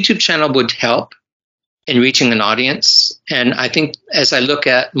 well, the YouTube channel would help in reaching an audience. And I think as I look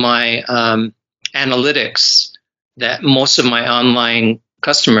at my analytics, that most of my online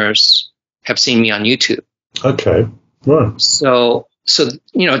customers have seen me on YouTube. Okay. Right. So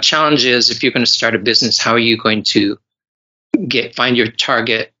challenge is if you're going to start a business, how are you going to find your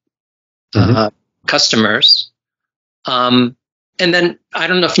target customers? And then I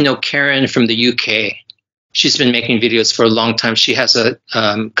don't know if you know Karen from the UK. She's been making videos for a long time. She has a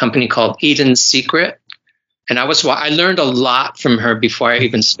company called Eden's Secret. And I learned a lot from her before I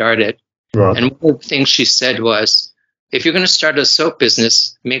even started. Right. And one of the things she said was, if you're going to start a soap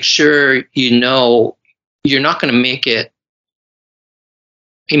business, make sure you know you're not going to make it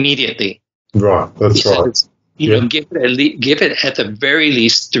immediately. Right. That's right. Give it at the very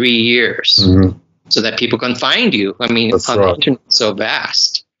least 3 years so that people can find you. I mean, the internet is so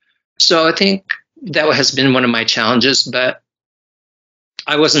vast. So I think that has been one of my challenges, but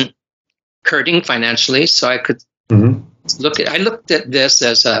I wasn't hurting financially, so I could I looked at this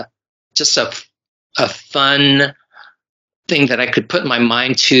as just a fun thing that I could put my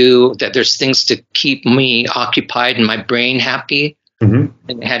mind to, that there's things to keep me occupied and my brain happy. And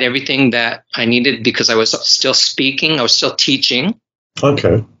I had everything that I needed because I was still speaking. I was still teaching.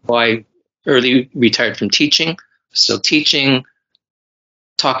 Okay. So I early retired from teaching. Still teaching,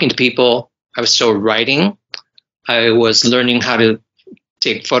 talking to people. I was still writing. I was learning how to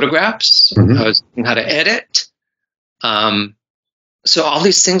take photographs. I was learning how to edit. So all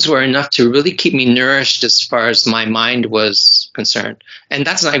these things were enough to really keep me nourished as far as my mind was concerned. And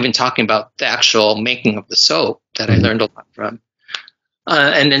that's not even talking about the actual making of the soap that I learned a lot from.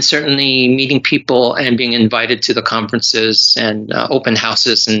 And then certainly meeting people and being invited to the conferences and open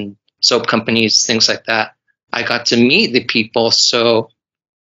houses and soap companies, things like that. I got to meet the people. So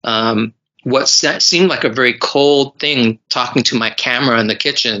what seemed like a very cold thing, talking to my camera in the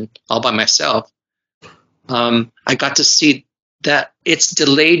kitchen all by myself, I got to see that it's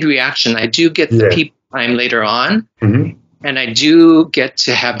delayed reaction. I do get the people time later on, and I do get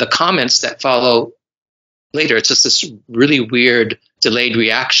to have the comments that follow later. It's just this really weird delayed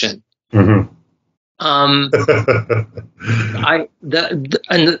reaction. The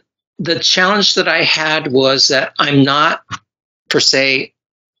challenge that I had was that I'm not per se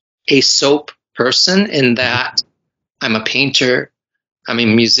a soap person, in that I'm a painter, I'm a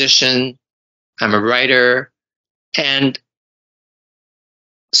musician, I'm a writer, and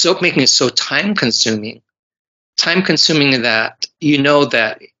soap making is so time consuming that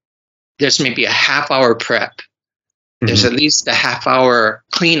that there's maybe a half-hour prep. There's at least a half-hour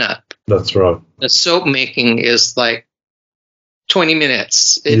cleanup. That's right. The soap making is like 20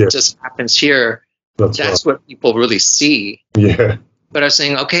 minutes. It just happens here. That's what people really see. Yeah. But I was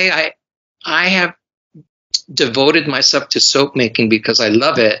saying, okay, I have devoted myself to soap making because I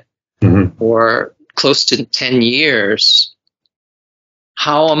love it for close to 10 years.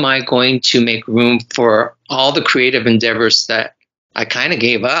 How am I going to make room for all the creative endeavors that I kind of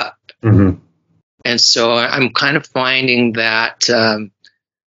gave up? And so I'm kind of finding that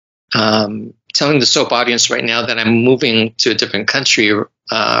telling the soap audience right now that I'm moving to a different country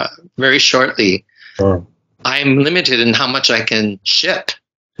very shortly. Oh. I'm limited in how much I can ship.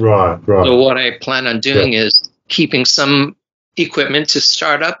 Right. So what I plan on doing is keeping some equipment to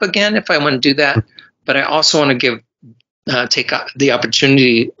start up again if I want to do that. But I also want to take the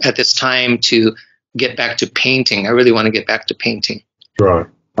opportunity at this time to get back to painting. I really want to get back to painting. Right.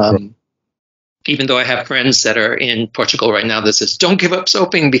 Even though I have friends that are in Portugal right now that says, don't give up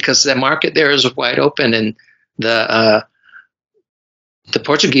soaping because the market there is wide open, and the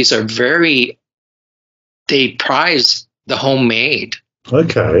Portuguese are they prize the homemade.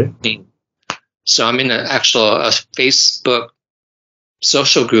 Okay. So I'm in a Facebook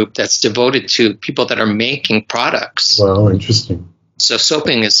social group that's devoted to people that are making products. Wow, interesting. So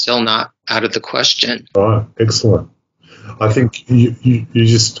soaping is still not out of the question. Right, excellent. I think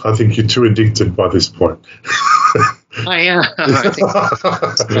you're too addicted by this point. I am.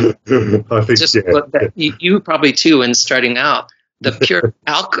 I think you probably too. In starting out, the pure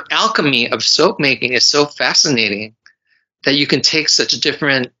alchemy of soap making is so fascinating that you can take such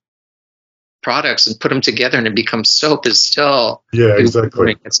different products and put them together and it becomes soap. Is still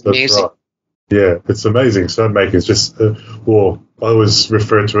exactly. It's amazing. Right. Yeah, it's amazing. Soap making is just I always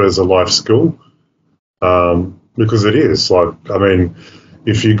refer to it as a life skill. Because it is,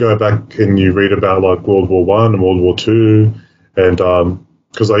 if you go back and you read about World War I and World War II, and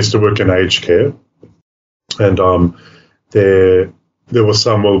because I used to work in aged care, and there were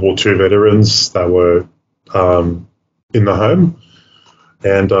some World War II veterans that were in the home,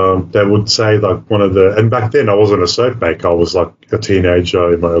 and they would say and back then I wasn't a soap maker, I was a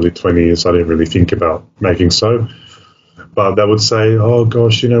teenager in my early 20s, I didn't really think about making soap. But they would say, oh,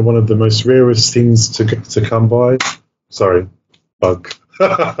 gosh, one of the most rarest things to come by. Sorry, bug.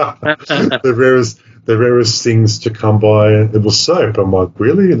 the rarest things to come by, it was soap. I'm like,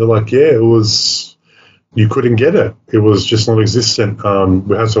 really? And they're like, yeah, it was, you couldn't get it. It was just non-existent.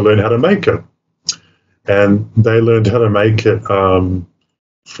 We had to learn how to make it. And they learned how to make it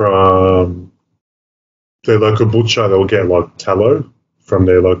from their local butcher. They'll get tallow from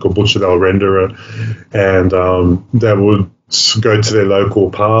their local butcher, they'll render it, and they would go to their local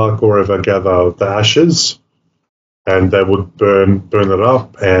park or ever gather the ashes, and they would burn it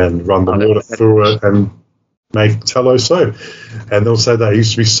up and run the water through it and make tallow soap. And they'll say that it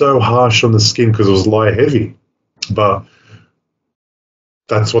used to be so harsh on the skin because it was light heavy, but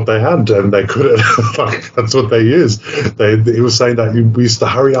that's what they had, and they couldn't. That's what they used. He was saying that we used to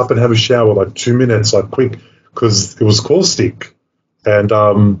hurry up and have a shower 2 minutes, quick, because it was caustic. And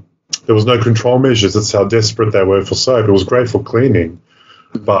there was no control measures. That's how desperate they were for soap. It was great for cleaning,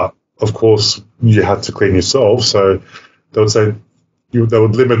 but of course you had to clean yourself. So they would say they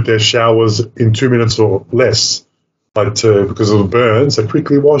would limit their showers in 2 minutes or less, because of the burn. So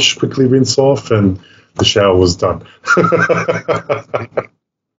quickly wash, quickly rinse off, and the shower was done.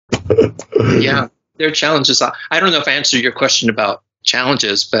 Yeah, there are challenges. I don't know if I answered your question about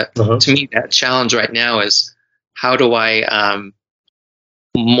challenges, but to me that challenge right now is how do I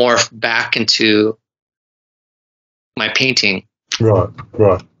morph back into my painting. Right.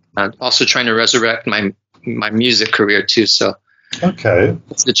 I'm also trying to resurrect my music career too. So okay,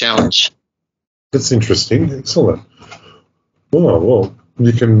 that's the challenge. That's interesting. Excellent. Well,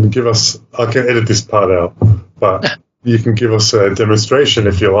 you can give us. I can edit this part out, but you can give us a demonstration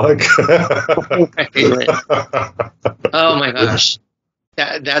if you like. Oh my gosh,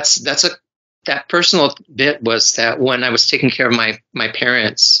 that personal bit was that when I was taking care of my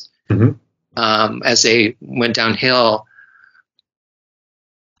parents, as they went downhill,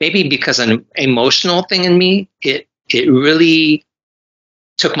 maybe because an emotional thing in me, it really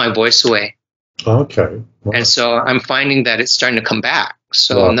took my voice away. Okay. Wow. And so I'm finding that it's starting to come back.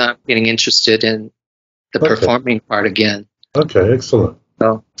 So I'm not getting interested in the performing part again. Okay, excellent.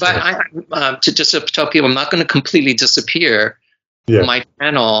 So, but to just tell people, I'm not going to completely disappear. Yeah. My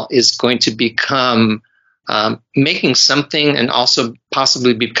channel is going to become making something and also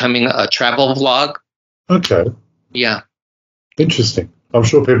possibly becoming a travel vlog. Okay. Yeah. Interesting. I'm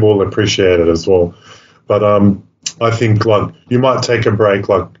sure people will appreciate it as well. But I think you might take a break,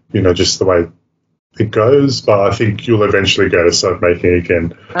 just the way it goes, but I think you'll eventually go to soap making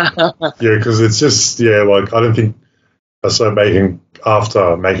again. Yeah, because it's just, I don't think a soap making,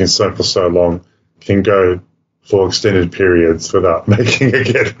 after making soap for so long, can go for extended periods without making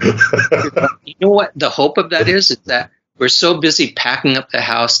again. You know what the hope of that is that we're so busy packing up the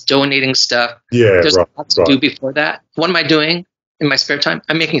house, donating stuff. Yeah, there's a lot to do before that. What am I doing in my spare time?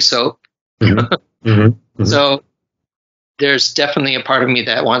 I'm making soap. So there's definitely a part of me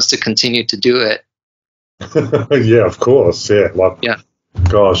that wants to continue to do it. Yeah, of course. Yeah.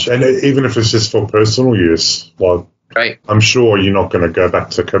 Gosh, and even if it's just for personal use, like, Right. I'm sure you're not going to go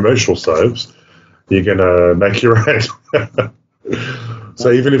back to commercial soaps. You're going to make your own.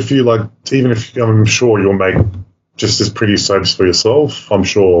 So even if I'm sure you'll make just as pretty soaps for yourself, I'm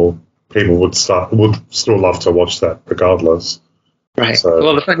sure people would still love to watch that regardless. Right. So,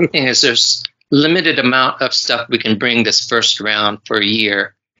 well, the funny thing is there's limited amount of stuff we can bring this first round for a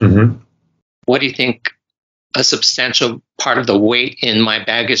year. mm-hmm. What do you think a substantial part of the weight in my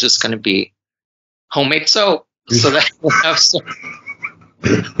baggage is going to be? Homemade soap. So that will have some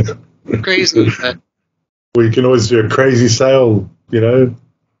crazy. Well, you can always do a crazy sale, Yeah.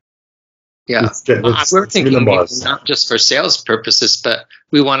 We're let's thinking minimize. not just for sales purposes, but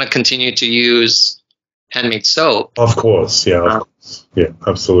we want to continue to use handmade soap. Of course, yeah. Of course. Yeah,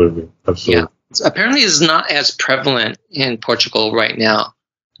 absolutely. Yeah. Apparently it's not as prevalent in Portugal right now,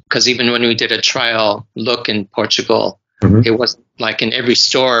 because even when we did a trial look in Portugal, mm-hmm. it wasn't like in every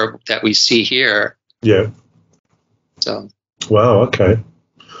store that we see here. Yeah. So. Wow. Okay.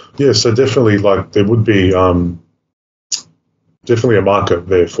 Yeah. So definitely, like, there would be definitely a market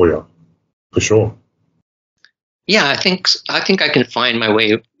there for you, for sure. Yeah, I think I can find my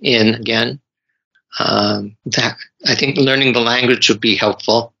way in again. That I think learning the language would be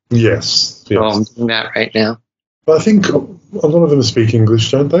helpful. Yes. So I'm doing that right now. But I think a lot of them speak English,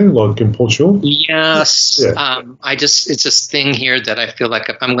 don't they? Like in Portugal. Yes. Yeah. It's this thing here that I feel like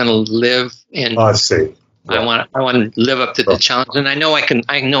if I'm going to live in. I see. Right. I want to live up to the challenge, and I know I can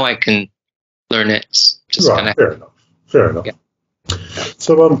learn it. It's just right. Fair enough. Yeah.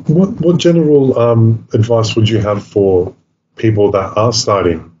 So, what general advice would you have for people that are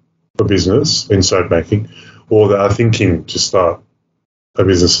starting a business in soap making, or that are thinking to start a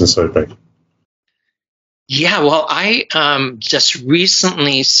business in soap making? Yeah, well, I just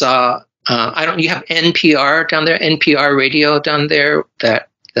recently saw. You have NPR down there, NPR radio down there. That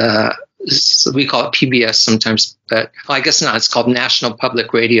we call it PBS sometimes, but I guess not. It's called National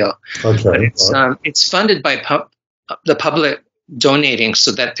Public Radio. Okay. But it's funded by the public donating,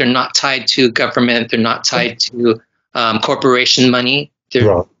 so that they're not tied to government. They're not tied to corporation money.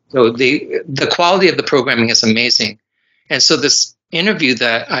 Right. So the quality of the programming is amazing. And so this interview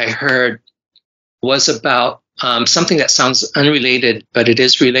that I heard was about something that sounds unrelated, but it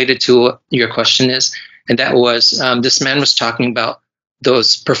is related to what your question is. And that was this man was talking about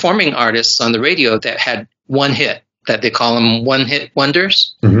those performing artists on the radio that had one hit, that they call them one-hit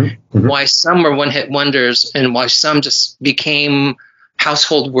wonders. Mm-hmm. Mm-hmm. Why some were one-hit wonders and why some just became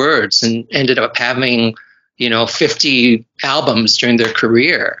household words and ended up having, 50 albums during their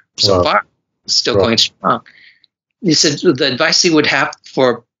career so far, still going strong. He said the advice he would have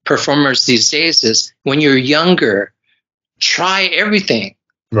for performers these days is when you're younger, try everything.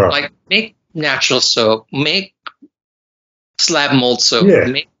 Right. Like make natural soap, make slab mold soap,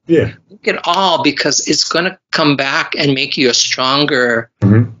 make it all, because it's going to come back and make you a stronger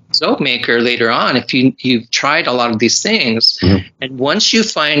soap maker later on if you've tried a lot of these things. Mm-hmm. And once you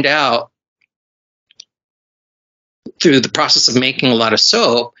find out through the process of making a lot of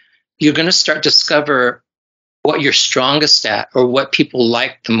soap, you're going to start discover what you're strongest at or what people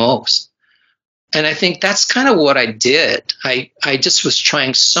like the most. And I think that's kind of what I did. I just was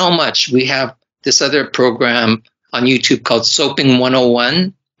trying so much. We have this other program on YouTube called Soaping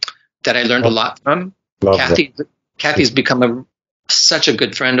 101 that I learned a lot from. Kathy's become such a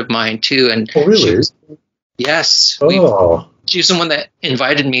good friend of mine too. And oh, really? Yes. She was the one that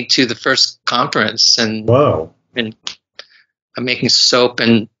invited me to the first conference. And and I'm making soap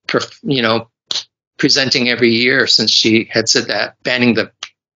and presenting every year since she had said that, banning the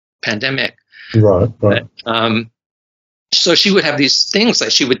pandemic. Right. But, so she would have these things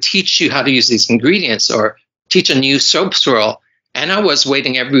like she would teach you how to use these ingredients or teach a new soap swirl. And I was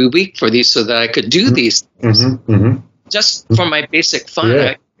waiting every week for these so that I could do these things. Just for my basic fun.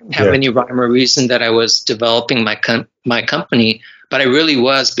 I didn't have any rhyme or reason that I was developing my company, but I really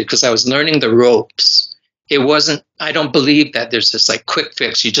was, because I was learning the ropes. It wasn't, I don't believe that there's this like quick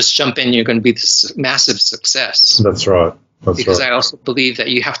fix. You just jump in, you're going to be this massive success. That's right. Because I also believe that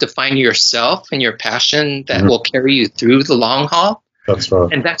you have to find yourself and your passion that will carry you through the long haul. That's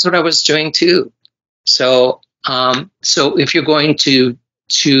right. And that's what I was doing too. So if you're going to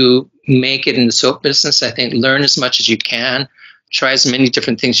make it in the soap business, I think learn as much as you can, try as many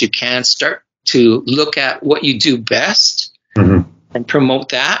different things you can, start to look at what you do best and promote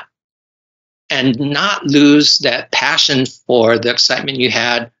that, and not lose that passion for the excitement you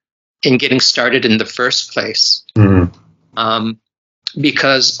had in getting started in the first place.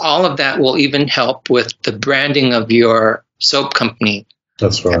 Because all of that will even help with the branding of your soap company.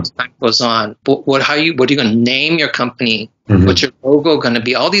 That's right. As time goes on. What are you going to name your company? What's your logo going to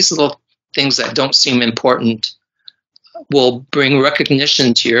be? All these little things that don't seem important will bring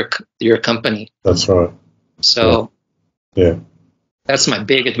recognition to your company. That's right. So, yeah. That's my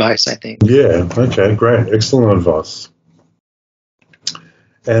big advice, I think. Yeah. Okay. Great. Excellent advice.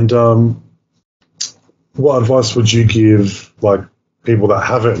 And what advice would you give, like, people that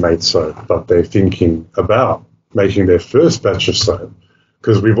haven't made soap, but they're thinking about making their first batch of soap?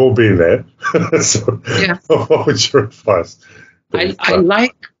 Because we've all been there. So, what would your advice be?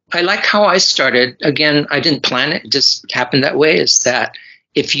 I like how I started. Again, I didn't plan it; it just happened that way. Is that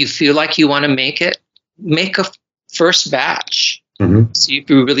if you feel like you want to make it, make a first batch. See if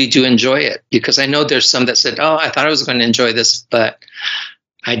you really do enjoy it. Because I know there's some that said, "Oh, I thought I was going to enjoy this, but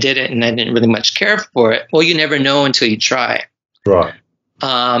I did it and I didn't really much care for it." Well, you never know until you try. Right.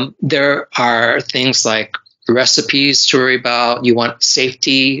 There are things like recipes to worry about. You want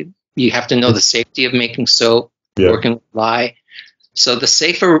safety. You have to know the safety of making soap, working with lye. So the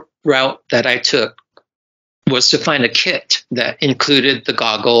safer route that I took was to find a kit that included the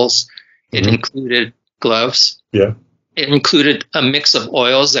goggles. It included gloves. Yeah. It included a mix of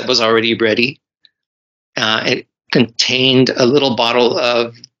oils that was already ready. It contained a little bottle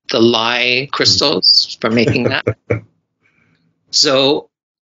of the lye crystals for making that. So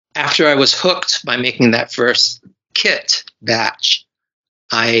after I was hooked by making that first kit batch,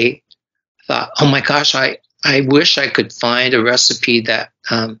 I thought, oh my gosh, I wish I could find a recipe that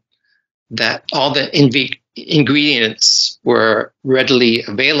that all the ingredients were readily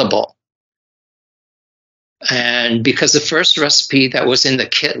available. And because the first recipe that was in the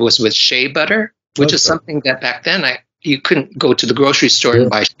kit was with shea butter, which is something that back then you couldn't go to the grocery store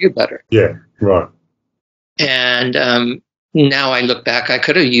and buy shea butter. Yeah, right. And now I look back, I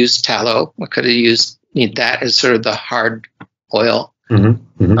could have used tallow. I could have used that as sort of the hard oil.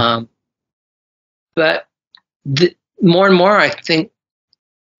 But more and more, I think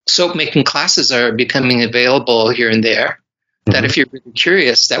soap making classes are becoming available here and there. That if you're really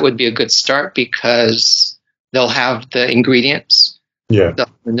curious, that would be a good start because they'll have the ingredients. Yeah.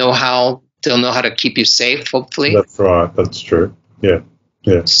 They'll know how to keep you safe, hopefully. That's right. That's true. Yeah.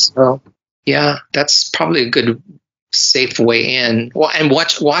 Yeah. So, yeah, that's probably a good, safe way in. Well, and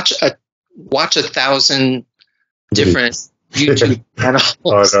watch 1,000 different YouTube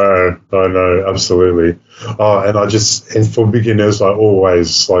channels. I know, absolutely. Oh, and for beginners, I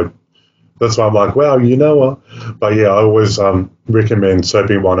always that's why I'm like, wow, you know what? But yeah, I always recommend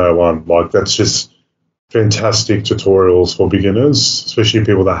Soaping 101. Like, that's just fantastic tutorials for beginners, especially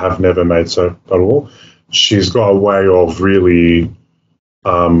people that have never made soap at all. She's got a way of really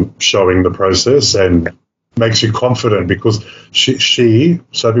showing the process and makes you confident because she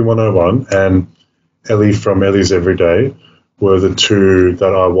Soaping 101 and Ellie from Ellie's Everyday were the two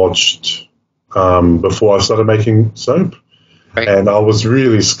that I watched before I started making soap. Right. And I was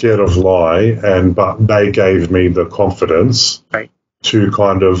really scared of lye, but they gave me the confidence to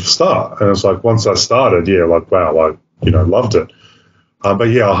kind of start. And it's like, once I started, wow, I loved it. But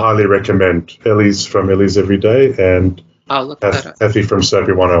yeah, I highly recommend Ellie's from Ellie's Everyday and I'll look that up. Effie from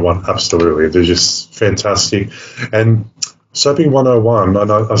Soaping 101. Absolutely. They're just fantastic. And Soaping 101,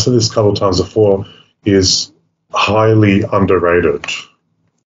 and I've said this a couple of times before, is highly underrated.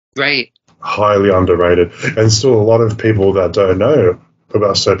 Right. Highly underrated. And still a lot of people that don't know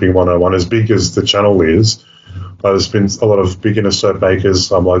about Soaping 101, as big as the channel is, there's been a lot of beginner soap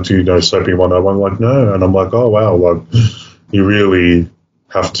makers. I'm like, do you know Soaping 101? I'm like, no. And I'm like, oh, wow, like, you really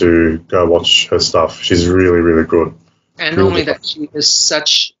have to go watch her stuff. She's really, really good. And not only that, she is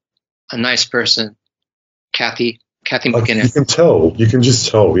such a nice person, Kathy McGinnis. You can tell. You can just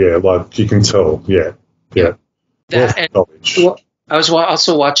tell, yeah. Like, you can tell, yeah. That, and, well, I was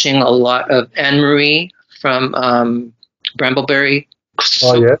also watching a lot of Anne-Marie from Brambleberry.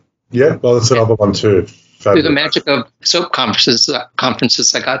 Oh, yeah? Yeah, well, that's another one too. Fabulous. Through the magic of soap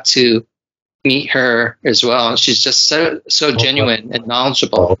conferences, I got to meet her as well. And she's just so genuine and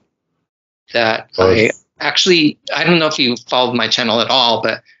knowledgeable that I don't know if you followed my channel at all,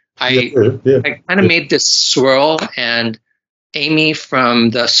 but I kind of made this swirl, and Amy from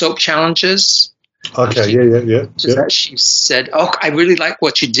the Soap Challenges. Okay, She said, "Oh, I really like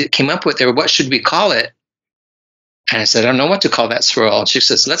what you came up with there. What should we call it?" And I said, "I don't know what to call that swirl." She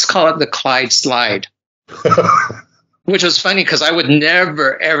says, "Let's call it the Clyde Slide," which was funny because I would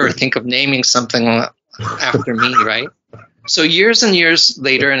never ever think of naming something after me, right? So years and years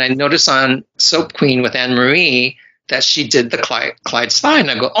later, and I noticed on Soap Queen with Anne Marie that she did the Clyde Slide,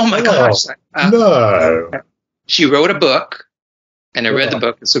 and I go, "Oh my gosh!" No. She wrote a book. And I read the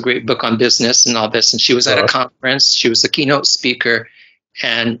book. It's a great book on business and all this. And she was at a conference. She was a keynote speaker.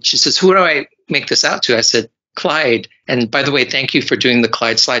 And she says, "Who do I make this out to?" I said, Clyde. And by the way, thank you for doing the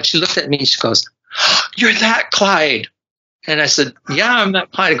Clyde slide. She looked at me and she goes, you're that Clyde. And I said, yeah, I'm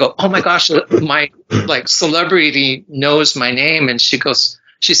that Clyde. I go, oh my gosh, my like celebrity knows my name. And she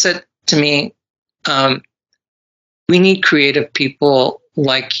said to me, we need creative people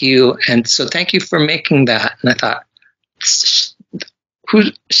like you. And so thank you for making that. And I thought,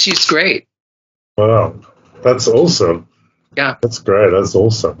 she's great. Wow. That's awesome. Yeah. That's great. That's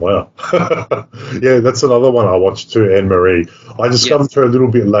awesome. Wow. Yeah, that's another one I watched too, Anne-Marie. I discovered her a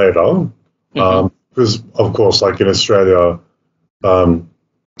little bit later. Because, of course, like in Australia,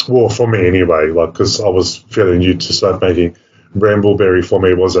 well, for me anyway, like, because I was fairly new to soap making, Brambleberry for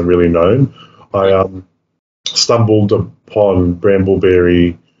me wasn't really known. I stumbled upon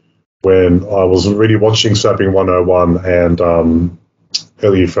Brambleberry when I was already watching Soaping 101 and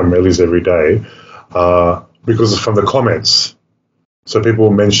Ellie from Ellie's Everyday, because from the comments. So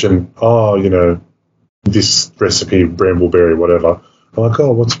people mention, this recipe, Brambleberry, whatever. I'm like,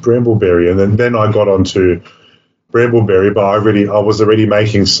 oh, what's Brambleberry? And then I got onto Brambleberry, but I was already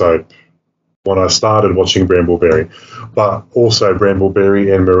making soap when I started watching Brambleberry. But also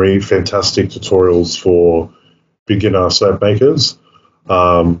Brambleberry and Marie, fantastic tutorials for beginner soap makers.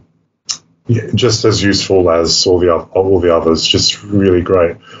 Just as useful as all the others. Just really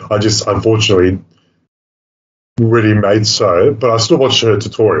great. I just unfortunately already made soap, but I still watch her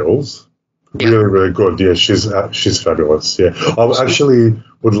tutorials. Really, really good. Yeah, she's fabulous. Yeah, I actually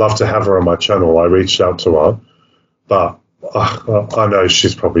would love to have her on my channel. I reached out to her, but I know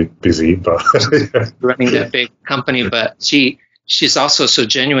she's probably busy. But running that big company, but she's also so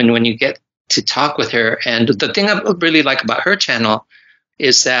genuine when you get to talk with her. And the thing I really like about her channel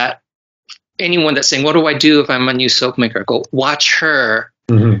is that anyone that's saying, "What do I do if I'm a new soap maker?" Go watch her,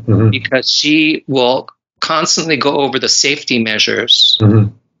 because she will constantly go over the safety measures.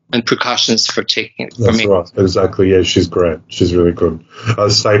 And precautions for taking it. That's right, exactly. Yeah, she's great. She's really good. A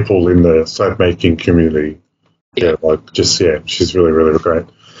staple in the soap making community. Yeah, she's really, really great.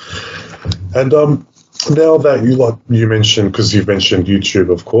 And now that you mentioned, because you've mentioned YouTube,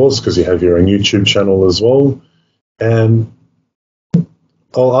 of course, because you have your own YouTube channel as well, and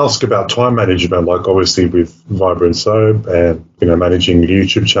I'll ask about time management, like obviously with Vibrant Soap and managing your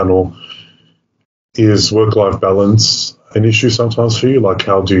YouTube channel. Is work-life balance an issue sometimes for you? Like,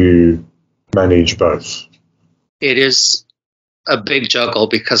 how do you manage both? It is a big juggle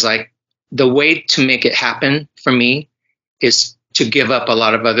because the way to make it happen for me is to give up a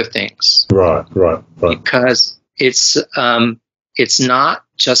lot of other things. Right. Because it's not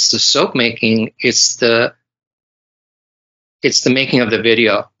just the soap making; it's the making of the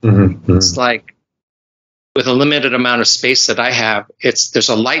video. It's like with a limited amount of space that I have. There's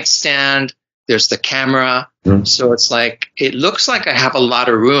a light stand. There's the camera. So it's like, it looks like I have a lot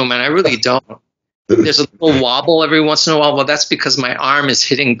of room, and I really don't. There's a little wobble every once in a while. Well, that's because my arm is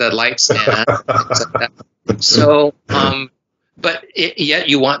hitting the light stand. So, but yet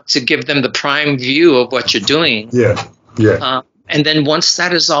you want to give them the prime view of what you're doing. Yeah. And then once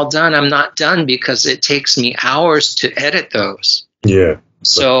that is all done, I'm not done because it takes me hours to edit those. Yeah.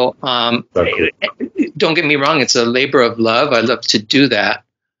 So don't get me wrong. It's a labor of love. I love to do that.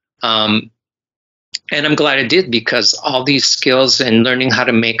 And I'm glad I did, because all these skills and learning how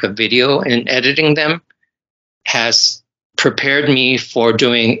to make a video and editing them has prepared me for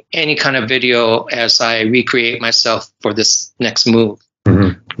doing any kind of video as I recreate myself for this next move.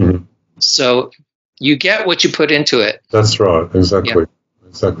 So you get what you put into it. That's right. Exactly.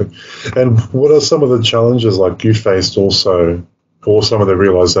 And what are some of the challenges like you faced also, or some of the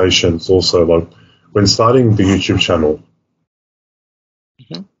realizations also, like when starting the YouTube channel?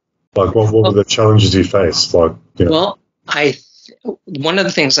 Like, what were the challenges you faced? Like, Well, one of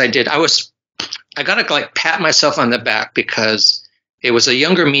the things I did, I got to pat myself on the back, because it was a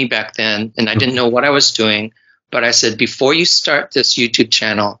younger me back then, and I didn't know what I was doing. But I said, before you start this YouTube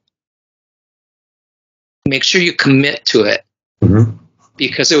channel, make sure you commit to it,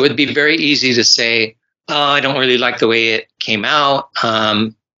 because it would be very easy to say, "Oh, I don't really like the way it came out.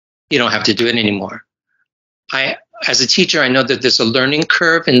 You don't have to do it anymore." As a teacher, I know that there's a learning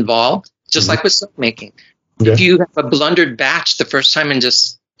curve involved, just like with soap making. If you have a blundered batch the first time and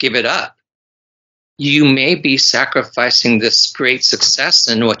just give it up, you may be sacrificing this great success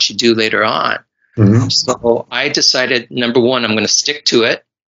in what you do later on. So I decided, number one, I'm going to stick to it.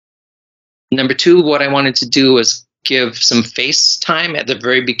 Number two, what I wanted to do was give some face time at the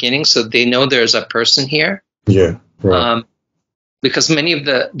very beginning so they know there's a person here. Yeah, right. Because many of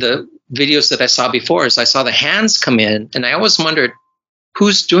the videos that I saw before is I saw the hands come in, and I always wondered,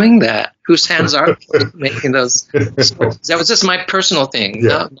 who's doing that? Whose hands are making those? So that was just my personal thing,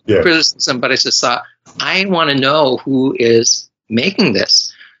 not criticism, but I just thought, I want to know who is making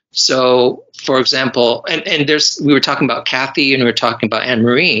this. So, for example, and we were talking about Kathy and we were talking about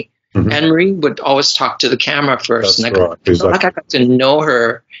Anne-Marie. Mm-hmm. Anne-Marie would always talk to the camera first. That's and I right. I got to know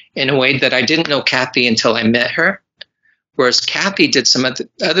her in a way that I didn't know Kathy until I met her. Whereas Kathy did some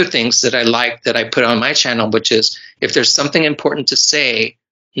other things that I liked that I put on my channel, which is if there's something important to say,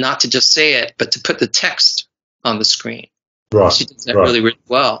 not to just say it, but to put the text on the screen. Right. She does that really, really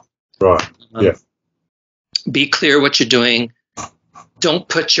well. Right. Be clear what you're doing. Don't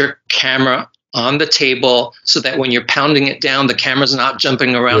put your camera on the table so that when you're pounding it down, the camera's not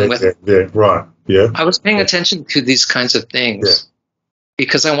jumping around with it. Yeah, right. Yeah. I was paying attention to these kinds of things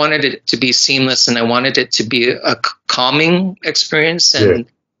because I wanted it to be seamless and I wanted it to be a calming experience. And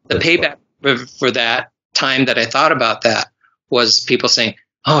the payback for that time that I thought about that was people saying,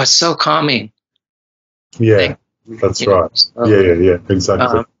 "Oh, it's so calming." Yeah, that's right. So, yeah,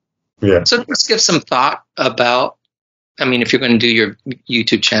 exactly. So let's give some thought about, I mean, if you're going to do your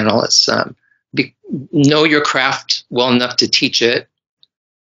YouTube channel, it's know your craft well enough to teach it.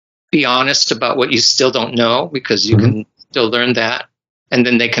 Be honest about what you still don't know, because you can still learn that, and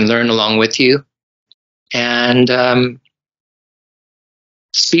then they can learn along with you. And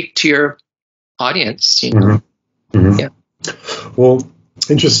speak to your audience. You know? Yeah. Well,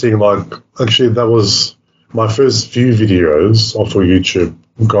 interesting. Like, actually, that was my first few videos off of YouTube,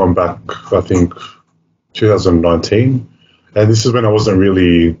 going back, I think, 2019. And this is when I wasn't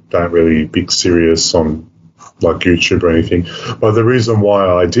really big serious on like YouTube or anything. But the reason why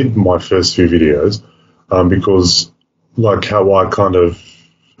I did my first few videos, because like how I kind of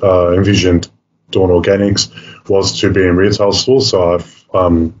envisioned doing organics was to be in retail stores. So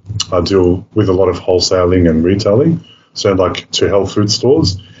I deal with a lot of wholesaling and retailing, so like to health food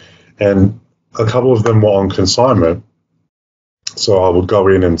stores. And a couple of them were on consignment. So I would go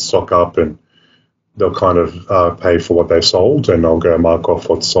in and stock up, and they'll kind of pay for what they've sold, and I'll go mark off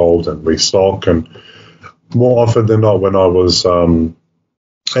what's sold and restock. And more often than not, when I was, and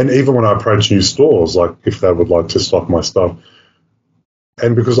even when I approach new stores, like if they would like to stock my stuff,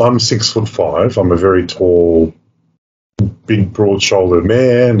 and because I'm 6'5", I'm a very tall, big, broad-shouldered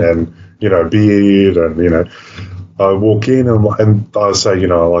man, and beard, and I walk in and I say,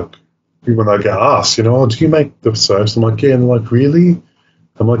 like when I get asked, oh, do you make the soaps? I'm like, yeah. And they're like, really?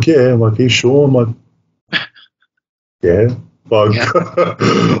 I'm like, yeah. I'm like, are you sure? I'm like, yeah.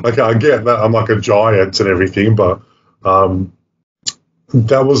 Like, I get that I'm like a giant and everything, but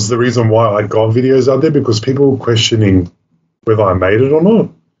that was the reason why I got videos out there, because people were questioning whether I made it or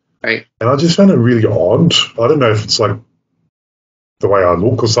not. Right. And I just found it really odd. I don't know if it's like the way I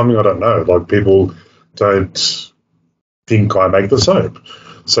look or something. I don't know. Like, people don't think I make the soap.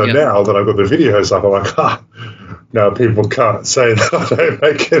 So now that I've got the videos up, I'm like, now people can't say that I don't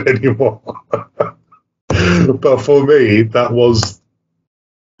make it anymore. But for me, that was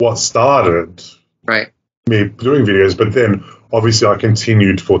what started me doing videos. But then, obviously, I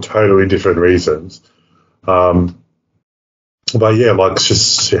continued for totally different reasons. But yeah, like, it's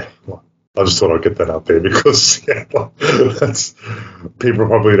just, I just thought I'd get that out there, because, that's, people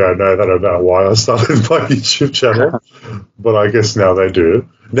probably don't know that about why I started my YouTube channel, but I guess now they do.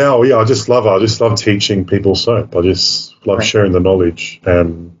 Now, I just love it. I just love teaching people soap. I just love sharing the knowledge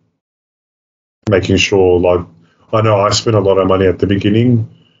and making sure, like, I know I spent a lot of money at the beginning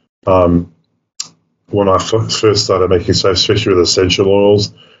when I first started making soap, especially with essential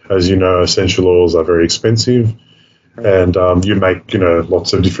oils. As you know, essential oils are very expensive. And you make,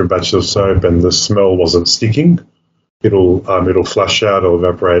 lots of different batches of soap, and the smell wasn't sticking. It'll flush out or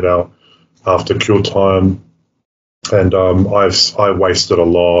evaporate out after cure time. And I wasted a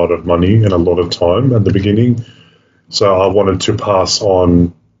lot of money and a lot of time at the beginning. So I wanted to pass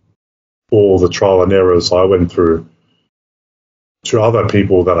on all the trial and errors I went through to other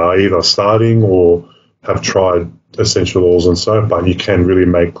people that are either starting or have tried essential oils and soap, but you can really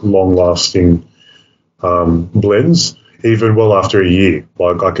make long-lasting blends, even well after a year.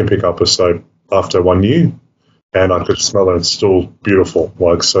 Like, I can pick up a soap after 1 year and I could smell it, it's still beautiful.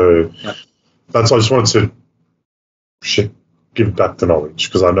 Like, so that's, I just wanted to give back the knowledge,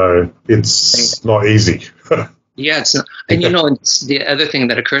 because I know it's not easy. Yeah, it's not. And it's the other thing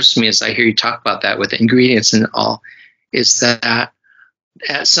that occurs to me as I hear you talk about that with the ingredients and all, is that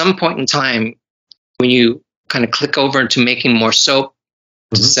at some point in time, when you kind of click over into making more soap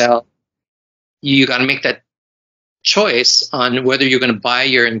to sell, you got to make that choice on whether you're going to buy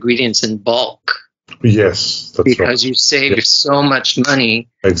your ingredients in bulk. Yes, that's because you save so much money.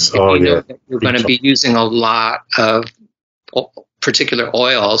 If you know that you're going to be using a lot of particular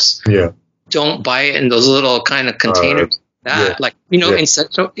oils, Yeah. don't buy it in those little kind of containers. Like,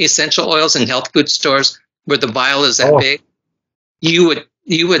 essential oils in health food stores where the vial is that big, you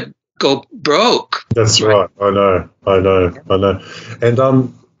would go broke. That's right. I know. And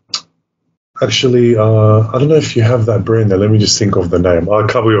actually, I don't know if you have that brand there. Let me just think of the name. I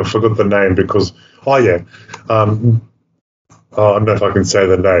forgot the name because I don't know if I can say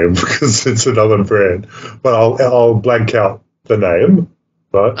the name because it's another brand, but I'll blank out the name.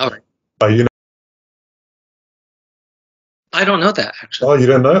 Right? All right. But I don't know that actually. Oh, you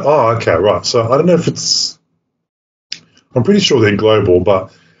don't know? Oh, okay, right. So I don't know if it's. I'm pretty sure they're global,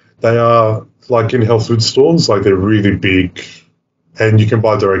 but they are like in health food stores. Like they're really big, and you can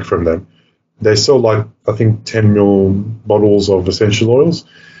buy direct from them. They sell like I think 10 ml bottles of essential oils,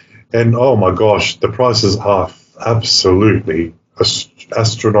 and oh my gosh, the prices are absolutely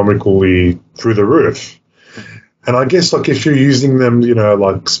astronomically through the roof. And I guess like if you're using them,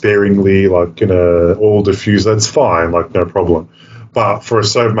 like sparingly, like in a oil diffuser, that's fine, like no problem. But for a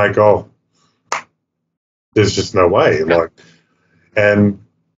soap maker, there's just no way. Like, and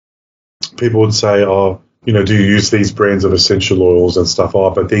people would say, oh, do you use these brands of essential oils and stuff?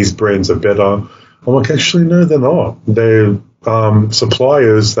 Oh, but these brands are better. I'm like, actually, no, they're not. They're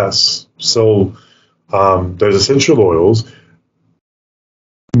suppliers that sell those essential oils.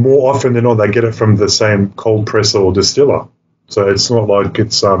 More often than not, they get it from the same cold presser or distiller. So it's not like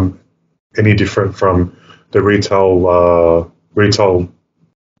it's any different from the retail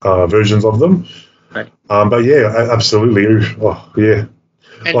versions of them. Right. But yeah, absolutely. Oh, yeah.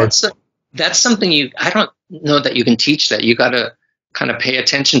 And that's something I don't know that you can teach that. You got to kind of pay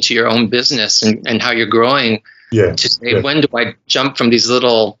attention to your own business and how you're growing. Yeah. To say, when do I jump from these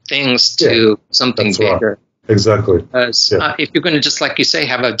little things to something bigger? Right. Exactly. Because if you're going to, just like you say,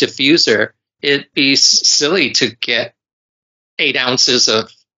 have a diffuser, it'd be silly to get 8 ounces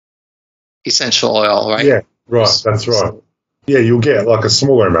of essential oil, right? Yeah, right. That's right. Yeah, you'll get like a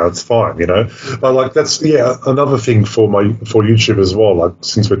smaller amount. It's fine, But like that's another thing for YouTube as well. Like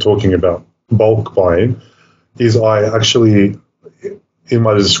since we're talking about bulk buying, is I actually in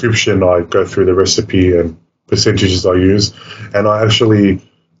my description I go through the recipe and percentages I use, and I actually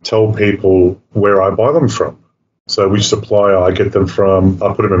tell people where I buy them from. So which supplier I get them from,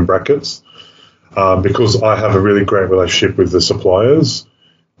 I put them in brackets because I have a really great relationship with the suppliers,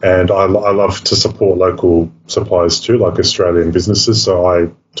 and I love to support local suppliers too, like Australian businesses. So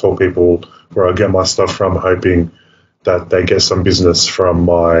I tell people where I get my stuff from, hoping that they get some business from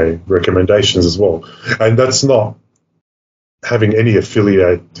my recommendations as well. And that's not having any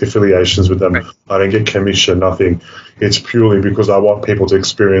affiliations with them. Right. I don't get commission, nothing. It's purely because I want people to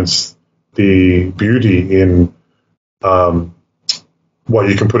experience the beauty in what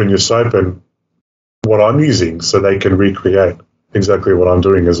you can put in your soap and what I'm using, so they can recreate exactly what I'm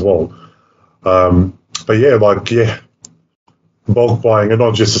doing as well. But bulk buying, and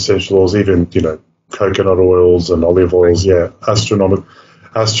not just essential oils, even coconut oils and olive oils. Yeah,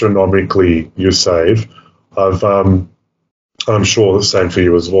 astronomically you save. I'm sure the same for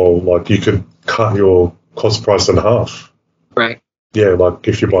you as well. Like you could cut your cost price in half. Right. Yeah, like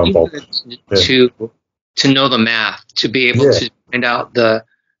if you buy in bulk. To know the math, to be able to find out the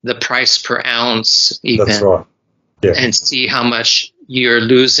price per ounce even. That's right. Yeah. And see how much you're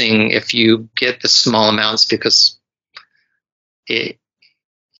losing if you get the small amounts, because you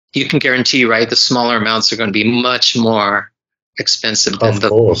can guarantee, right, the smaller amounts are going to be much more expensive than Of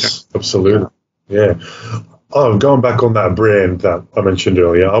course. Absolutely. Yeah. Oh, going back on that brand that I mentioned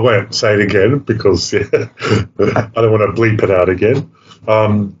earlier, I won't say it again because I don't want to bleep it out again.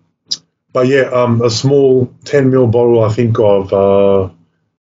 But a small 10 ml bottle, I think, of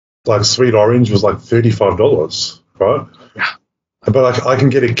like sweet orange was like $35, right? Yeah. But I can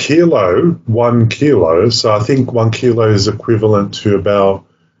get 1 kilo. So I think 1 kilo is equivalent to about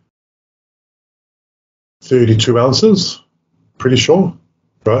 32 ounces, pretty sure,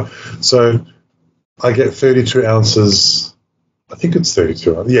 right? So I get 32 ounces, I think it's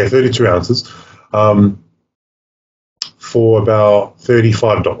 32, 32 ounces, for about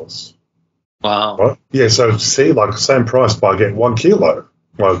 $35. Wow. Right? Yeah, so see, like same price, but I get 1 kilo,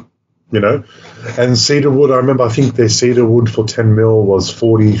 like, And cedarwood, I think their cedarwood for 10 mil was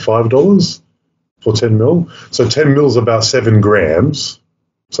 $45 for 10 mil. So 10 mil is about 7 grams,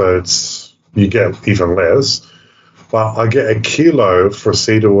 so you get even less. But I get 1 kilo for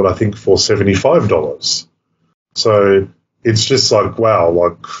cedarwood, I think, for $75. So it's just like, wow,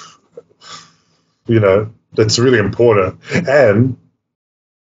 like, that's really important. And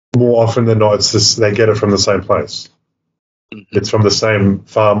more often than not, they get it from the same place. Mm-hmm. It's from the same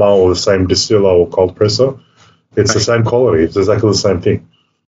farmer or the same distiller or cold presser. It's the same quality. It's exactly the same thing.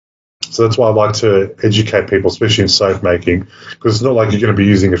 So that's why I like to educate people, especially in soap making, because it's not like you're going to be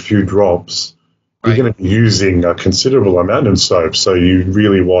using a few drops. You're going to be using a considerable amount in soap, so you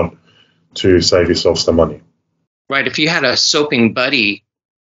really want to save yourself some money. Right. If you had a soaping buddy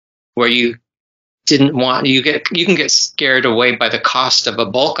where you didn't want, you can get scared away by the cost of a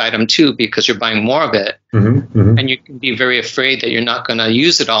bulk item too, because you're buying more of it, and you can be very afraid that you're not going to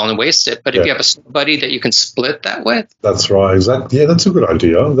use it all and waste it. But if you have a soap buddy that you can split that with, that's right. Exactly. Yeah, that's a good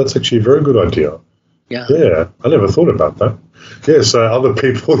idea. That's actually a very good idea. Yeah, I never thought about that. Yeah, so other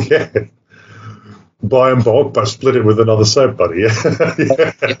people, buy in bulk, but split it with another soap buddy.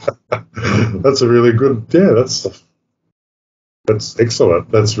 That's a really good. Yeah, that's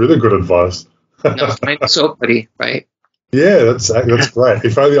excellent. That's really good advice. No, find a soap buddy, right? Yeah, that's great.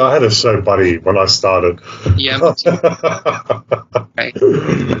 If only I had a soap buddy when I started. Yeah. Right.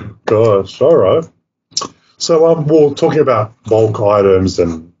 Gosh, all right. So, we're talking about bulk items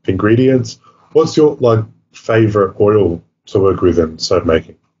and ingredients. What's your favorite oil to work with in soap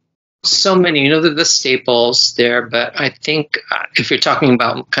making? So many, the staples there, but I think if you're talking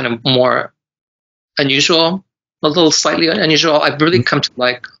about kind of more unusual, a little slightly unusual, I've really come to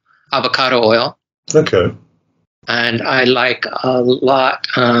like avocado oil. Okay. And I like a lot,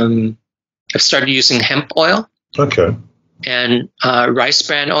 I've started using hemp oil. Okay. And rice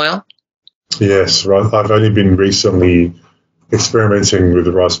bran oil. Yes, right. I've only been recently experimenting with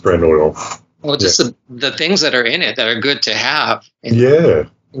the rice bran oil. Well, just the things that are in it that are good to have.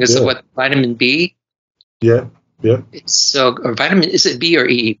 Because of what vitamin B. Yeah. So, or vitamin, is it B or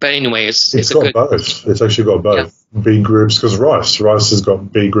E? But anyway, it's got both. It's actually got both B groups, because rice has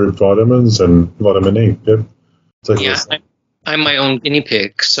got B group vitamins and vitamin E. Yep. I'm my own guinea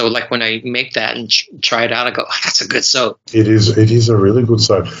pig. So, like when I make that and try it out, I go, "That's a good soap." It is a really good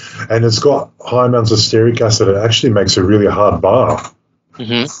soap, and it's got high amounts of stearic acid. It actually makes a really hard bar.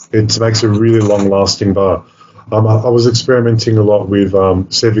 It makes a really long-lasting bar. I was experimenting a lot with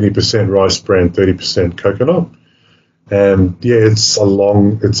 70% rice bran, 30% coconut, and it's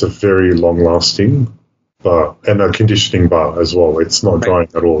a very long-lasting bar and a conditioning bar as well. It's not drying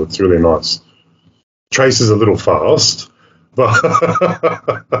at all. It's really nice. Traces a little fast, but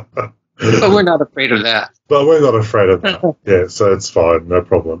we're not afraid of that. But we're not afraid of that. Yeah, so it's fine, no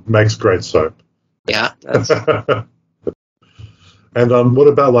problem. Makes great soap. Yeah. And what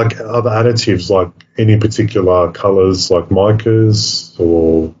about other additives, like any particular colors, like micas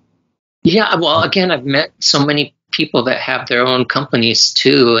or? Yeah, well, again, I've met so many people that have their own companies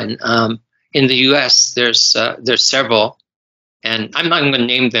too, and in the U.S. there's several, and I'm not going to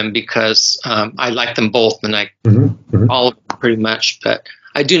name them because I like them both, and all of them pretty much, but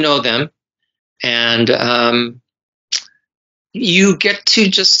I do know them, and you get to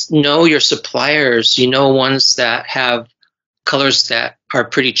just know your suppliers. Ones that have colors that are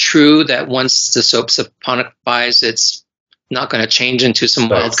pretty true, that once the soap saponifies, it's not going to change into some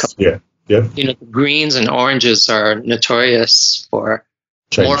wild color. Yeah. The greens and oranges are notorious for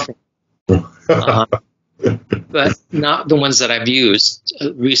morphing. But not the ones that I've used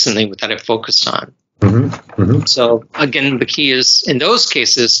recently that I've focused on. So again, the key is in those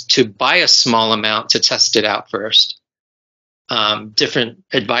cases to buy a small amount to test it out first. Different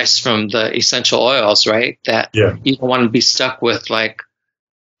advice from the essential oils, right? That you don't want to be stuck with a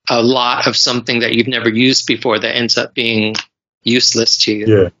lot of something that you've never used before that ends up being useless to you.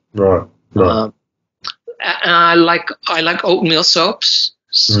 Yeah, right. And I like oatmeal soaps,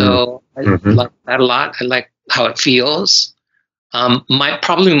 so I like that a lot. I like how it feels.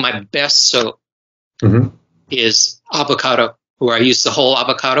 Probably my best soap is avocado, where I use the whole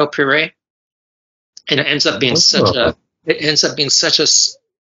avocado puree, and it ends up being such a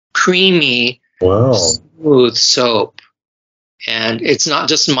creamy, smooth soap. And it's not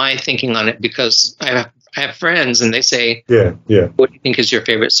just my thinking on it, because I have friends and they say, what do you think is your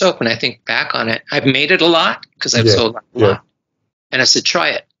favorite soap? And I think back on it. I've made it a lot because I've sold a lot. And I said, try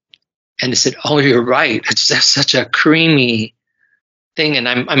it. And they said, oh, you're right. It's just such a creamy thing. And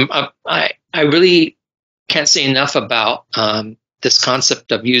I really can't say enough about this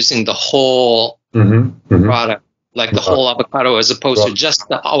concept of using the whole product, like the whole avocado, as opposed to just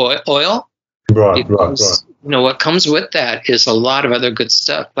the oil. Right. What comes with that is a lot of other good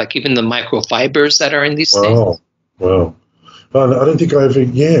stuff, like even the microfibers that are in these things. Wow. I don't think I ever,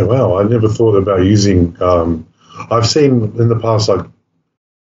 I never thought about using, I've seen in the past,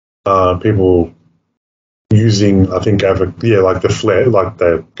 people using, I think, like the flare, like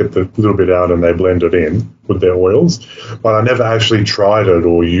they get the little bit out and they blend it in with their oils, but I never actually tried it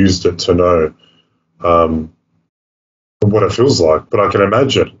or used it to know what it feels like. But I can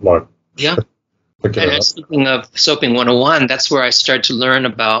imagine, And speaking of Soaping 101, that's where I started to learn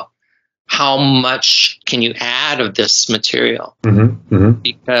about how much can you add of this material.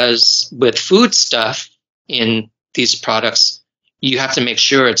 Because with food stuff in these products, you have to make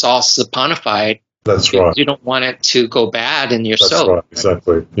sure it's all saponified. That's right. You don't want it to go bad in your soap. Right,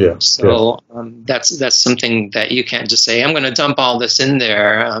 exactly. Yeah. So that's something that you can't just say, I'm going to dump all this in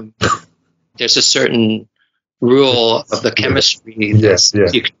there. There's a certain rule of the chemistry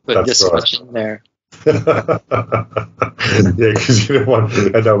that you can put this much in there. Yeah, because you don't want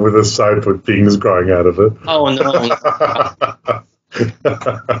to end up with a soap with things growing out of it. Oh, no.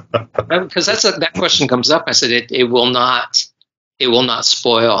 Because that question comes up. I said it will not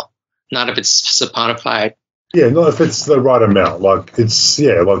spoil, not if it's saponified. Yeah, not if it's the right amount. Like it's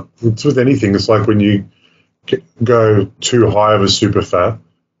with anything. It's like when you go too high of a super fat,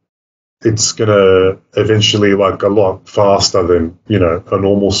 it's gonna eventually, like, a lot faster than a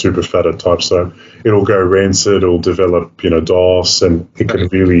normal super fatter type. So it'll go rancid, it'll develop DOS, and it can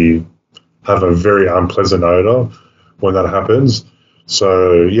really have a very unpleasant odor when that happens.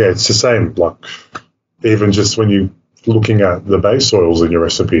 So yeah, it's the same. Like even just when you're looking at the base oils in your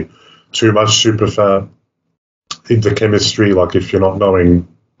recipe, too much super fat, the chemistry, like if you're not knowing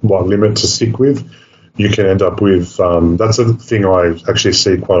what limit to stick with, you can end up with that's a thing I actually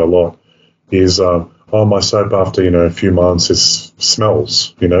see quite a lot is my soap after a few months it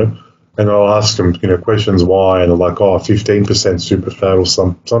smells, and I'll ask them questions why, and they're like, 15% super fat or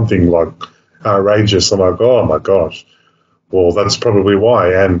something like outrageous. I'm like, oh my gosh, well that's probably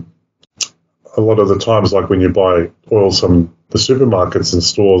why. And a lot of the times, like when you buy oils from the supermarkets and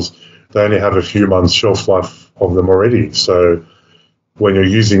stores, they only have a few months shelf life of them already. So when you're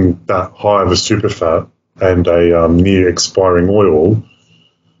using that high of a super fat and a near expiring oil,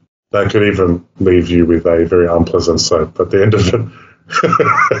 that could even leave you with a very unpleasant soap at the end of it.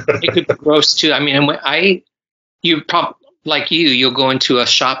 It could be gross too. I mean, you'll go into a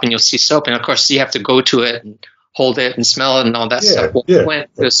shop and you'll see soap, and of course you have to go to it and hold it and smell it and all that stuff. Well, I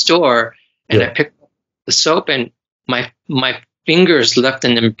went to the store and I picked up the soap, and my fingers left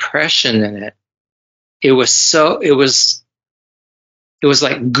an impression in it. It was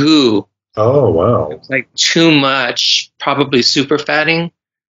like goo. Oh wow! It was like too much, probably super fatting.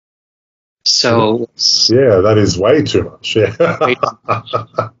 So yeah, that is way too much. Yeah.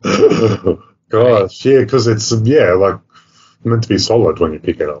 Gosh, yeah, because it's like meant to be solid when you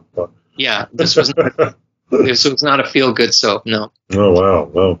pick it up. But. Yeah, this was not a feel good soap. No. Oh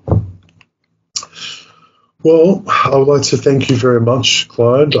wow! Well, I would like to thank you very much,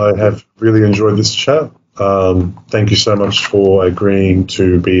 Clyde. I have really enjoyed this chat. Thank you so much for agreeing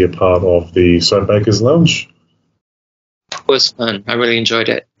to be a part of the Soap Makers Lounge. It was fun. I really enjoyed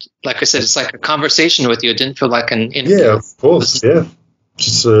it. Like I said, it's like a conversation with you. It didn't feel like an interview. Yeah, of course. Yeah,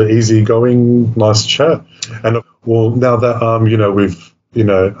 just an easygoing, nice chat. And well, now that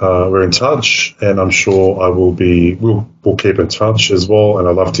we're in touch, and I'm sure we'll keep in touch as well. And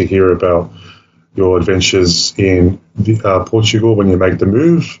I'd love to hear about your adventures in Portugal when you make the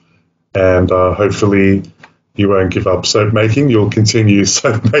move, and hopefully you won't give up soap making. You'll continue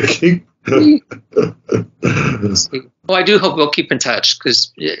soap making. Well, I do hope we'll keep in touch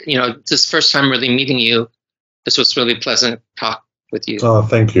because, this first time really meeting you, this was really pleasant talk with you. Oh,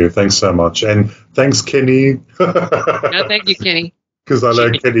 thank you. Thanks so much. And thanks, Kenny. No, thank you, Kenny. Because I know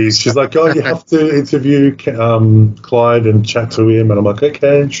Kenny, she's like, you have to interview Clyde and chat to him. And I'm like,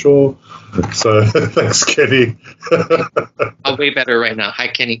 okay, sure. So thanks, Kenny. I'm way better right now. Hi,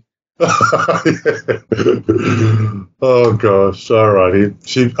 Kenny. Oh gosh, all righty.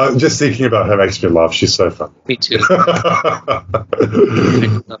 I'm just thinking about her makes me laugh. She's so fun. Me too.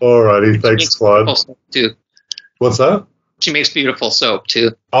 All righty, thanks, Clyde. Too. What's that? She makes beautiful soap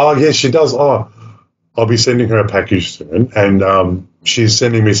too. Oh yeah, she does. Oh, I'll be sending her a package soon, and she's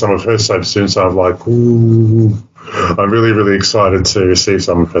sending me some of her soap soon. So I'm like, ooh, I'm really, really excited to receive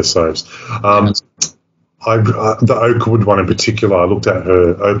some of her soaps. The Oakwood one in particular, I looked at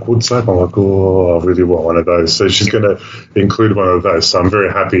her Oakwood soap. I'm like, oh, I really want one of those. So she's going to include one of those. So I'm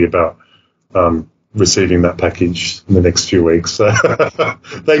very happy about receiving that package in the next few weeks. So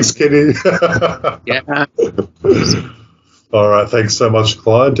thanks, Kenny. Yeah. All right. Thanks so much,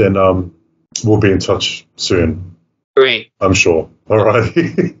 Clyde. And we'll be in touch soon. Great. I'm sure. All right.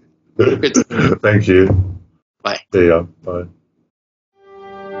 Thank you. Bye. See ya. Bye.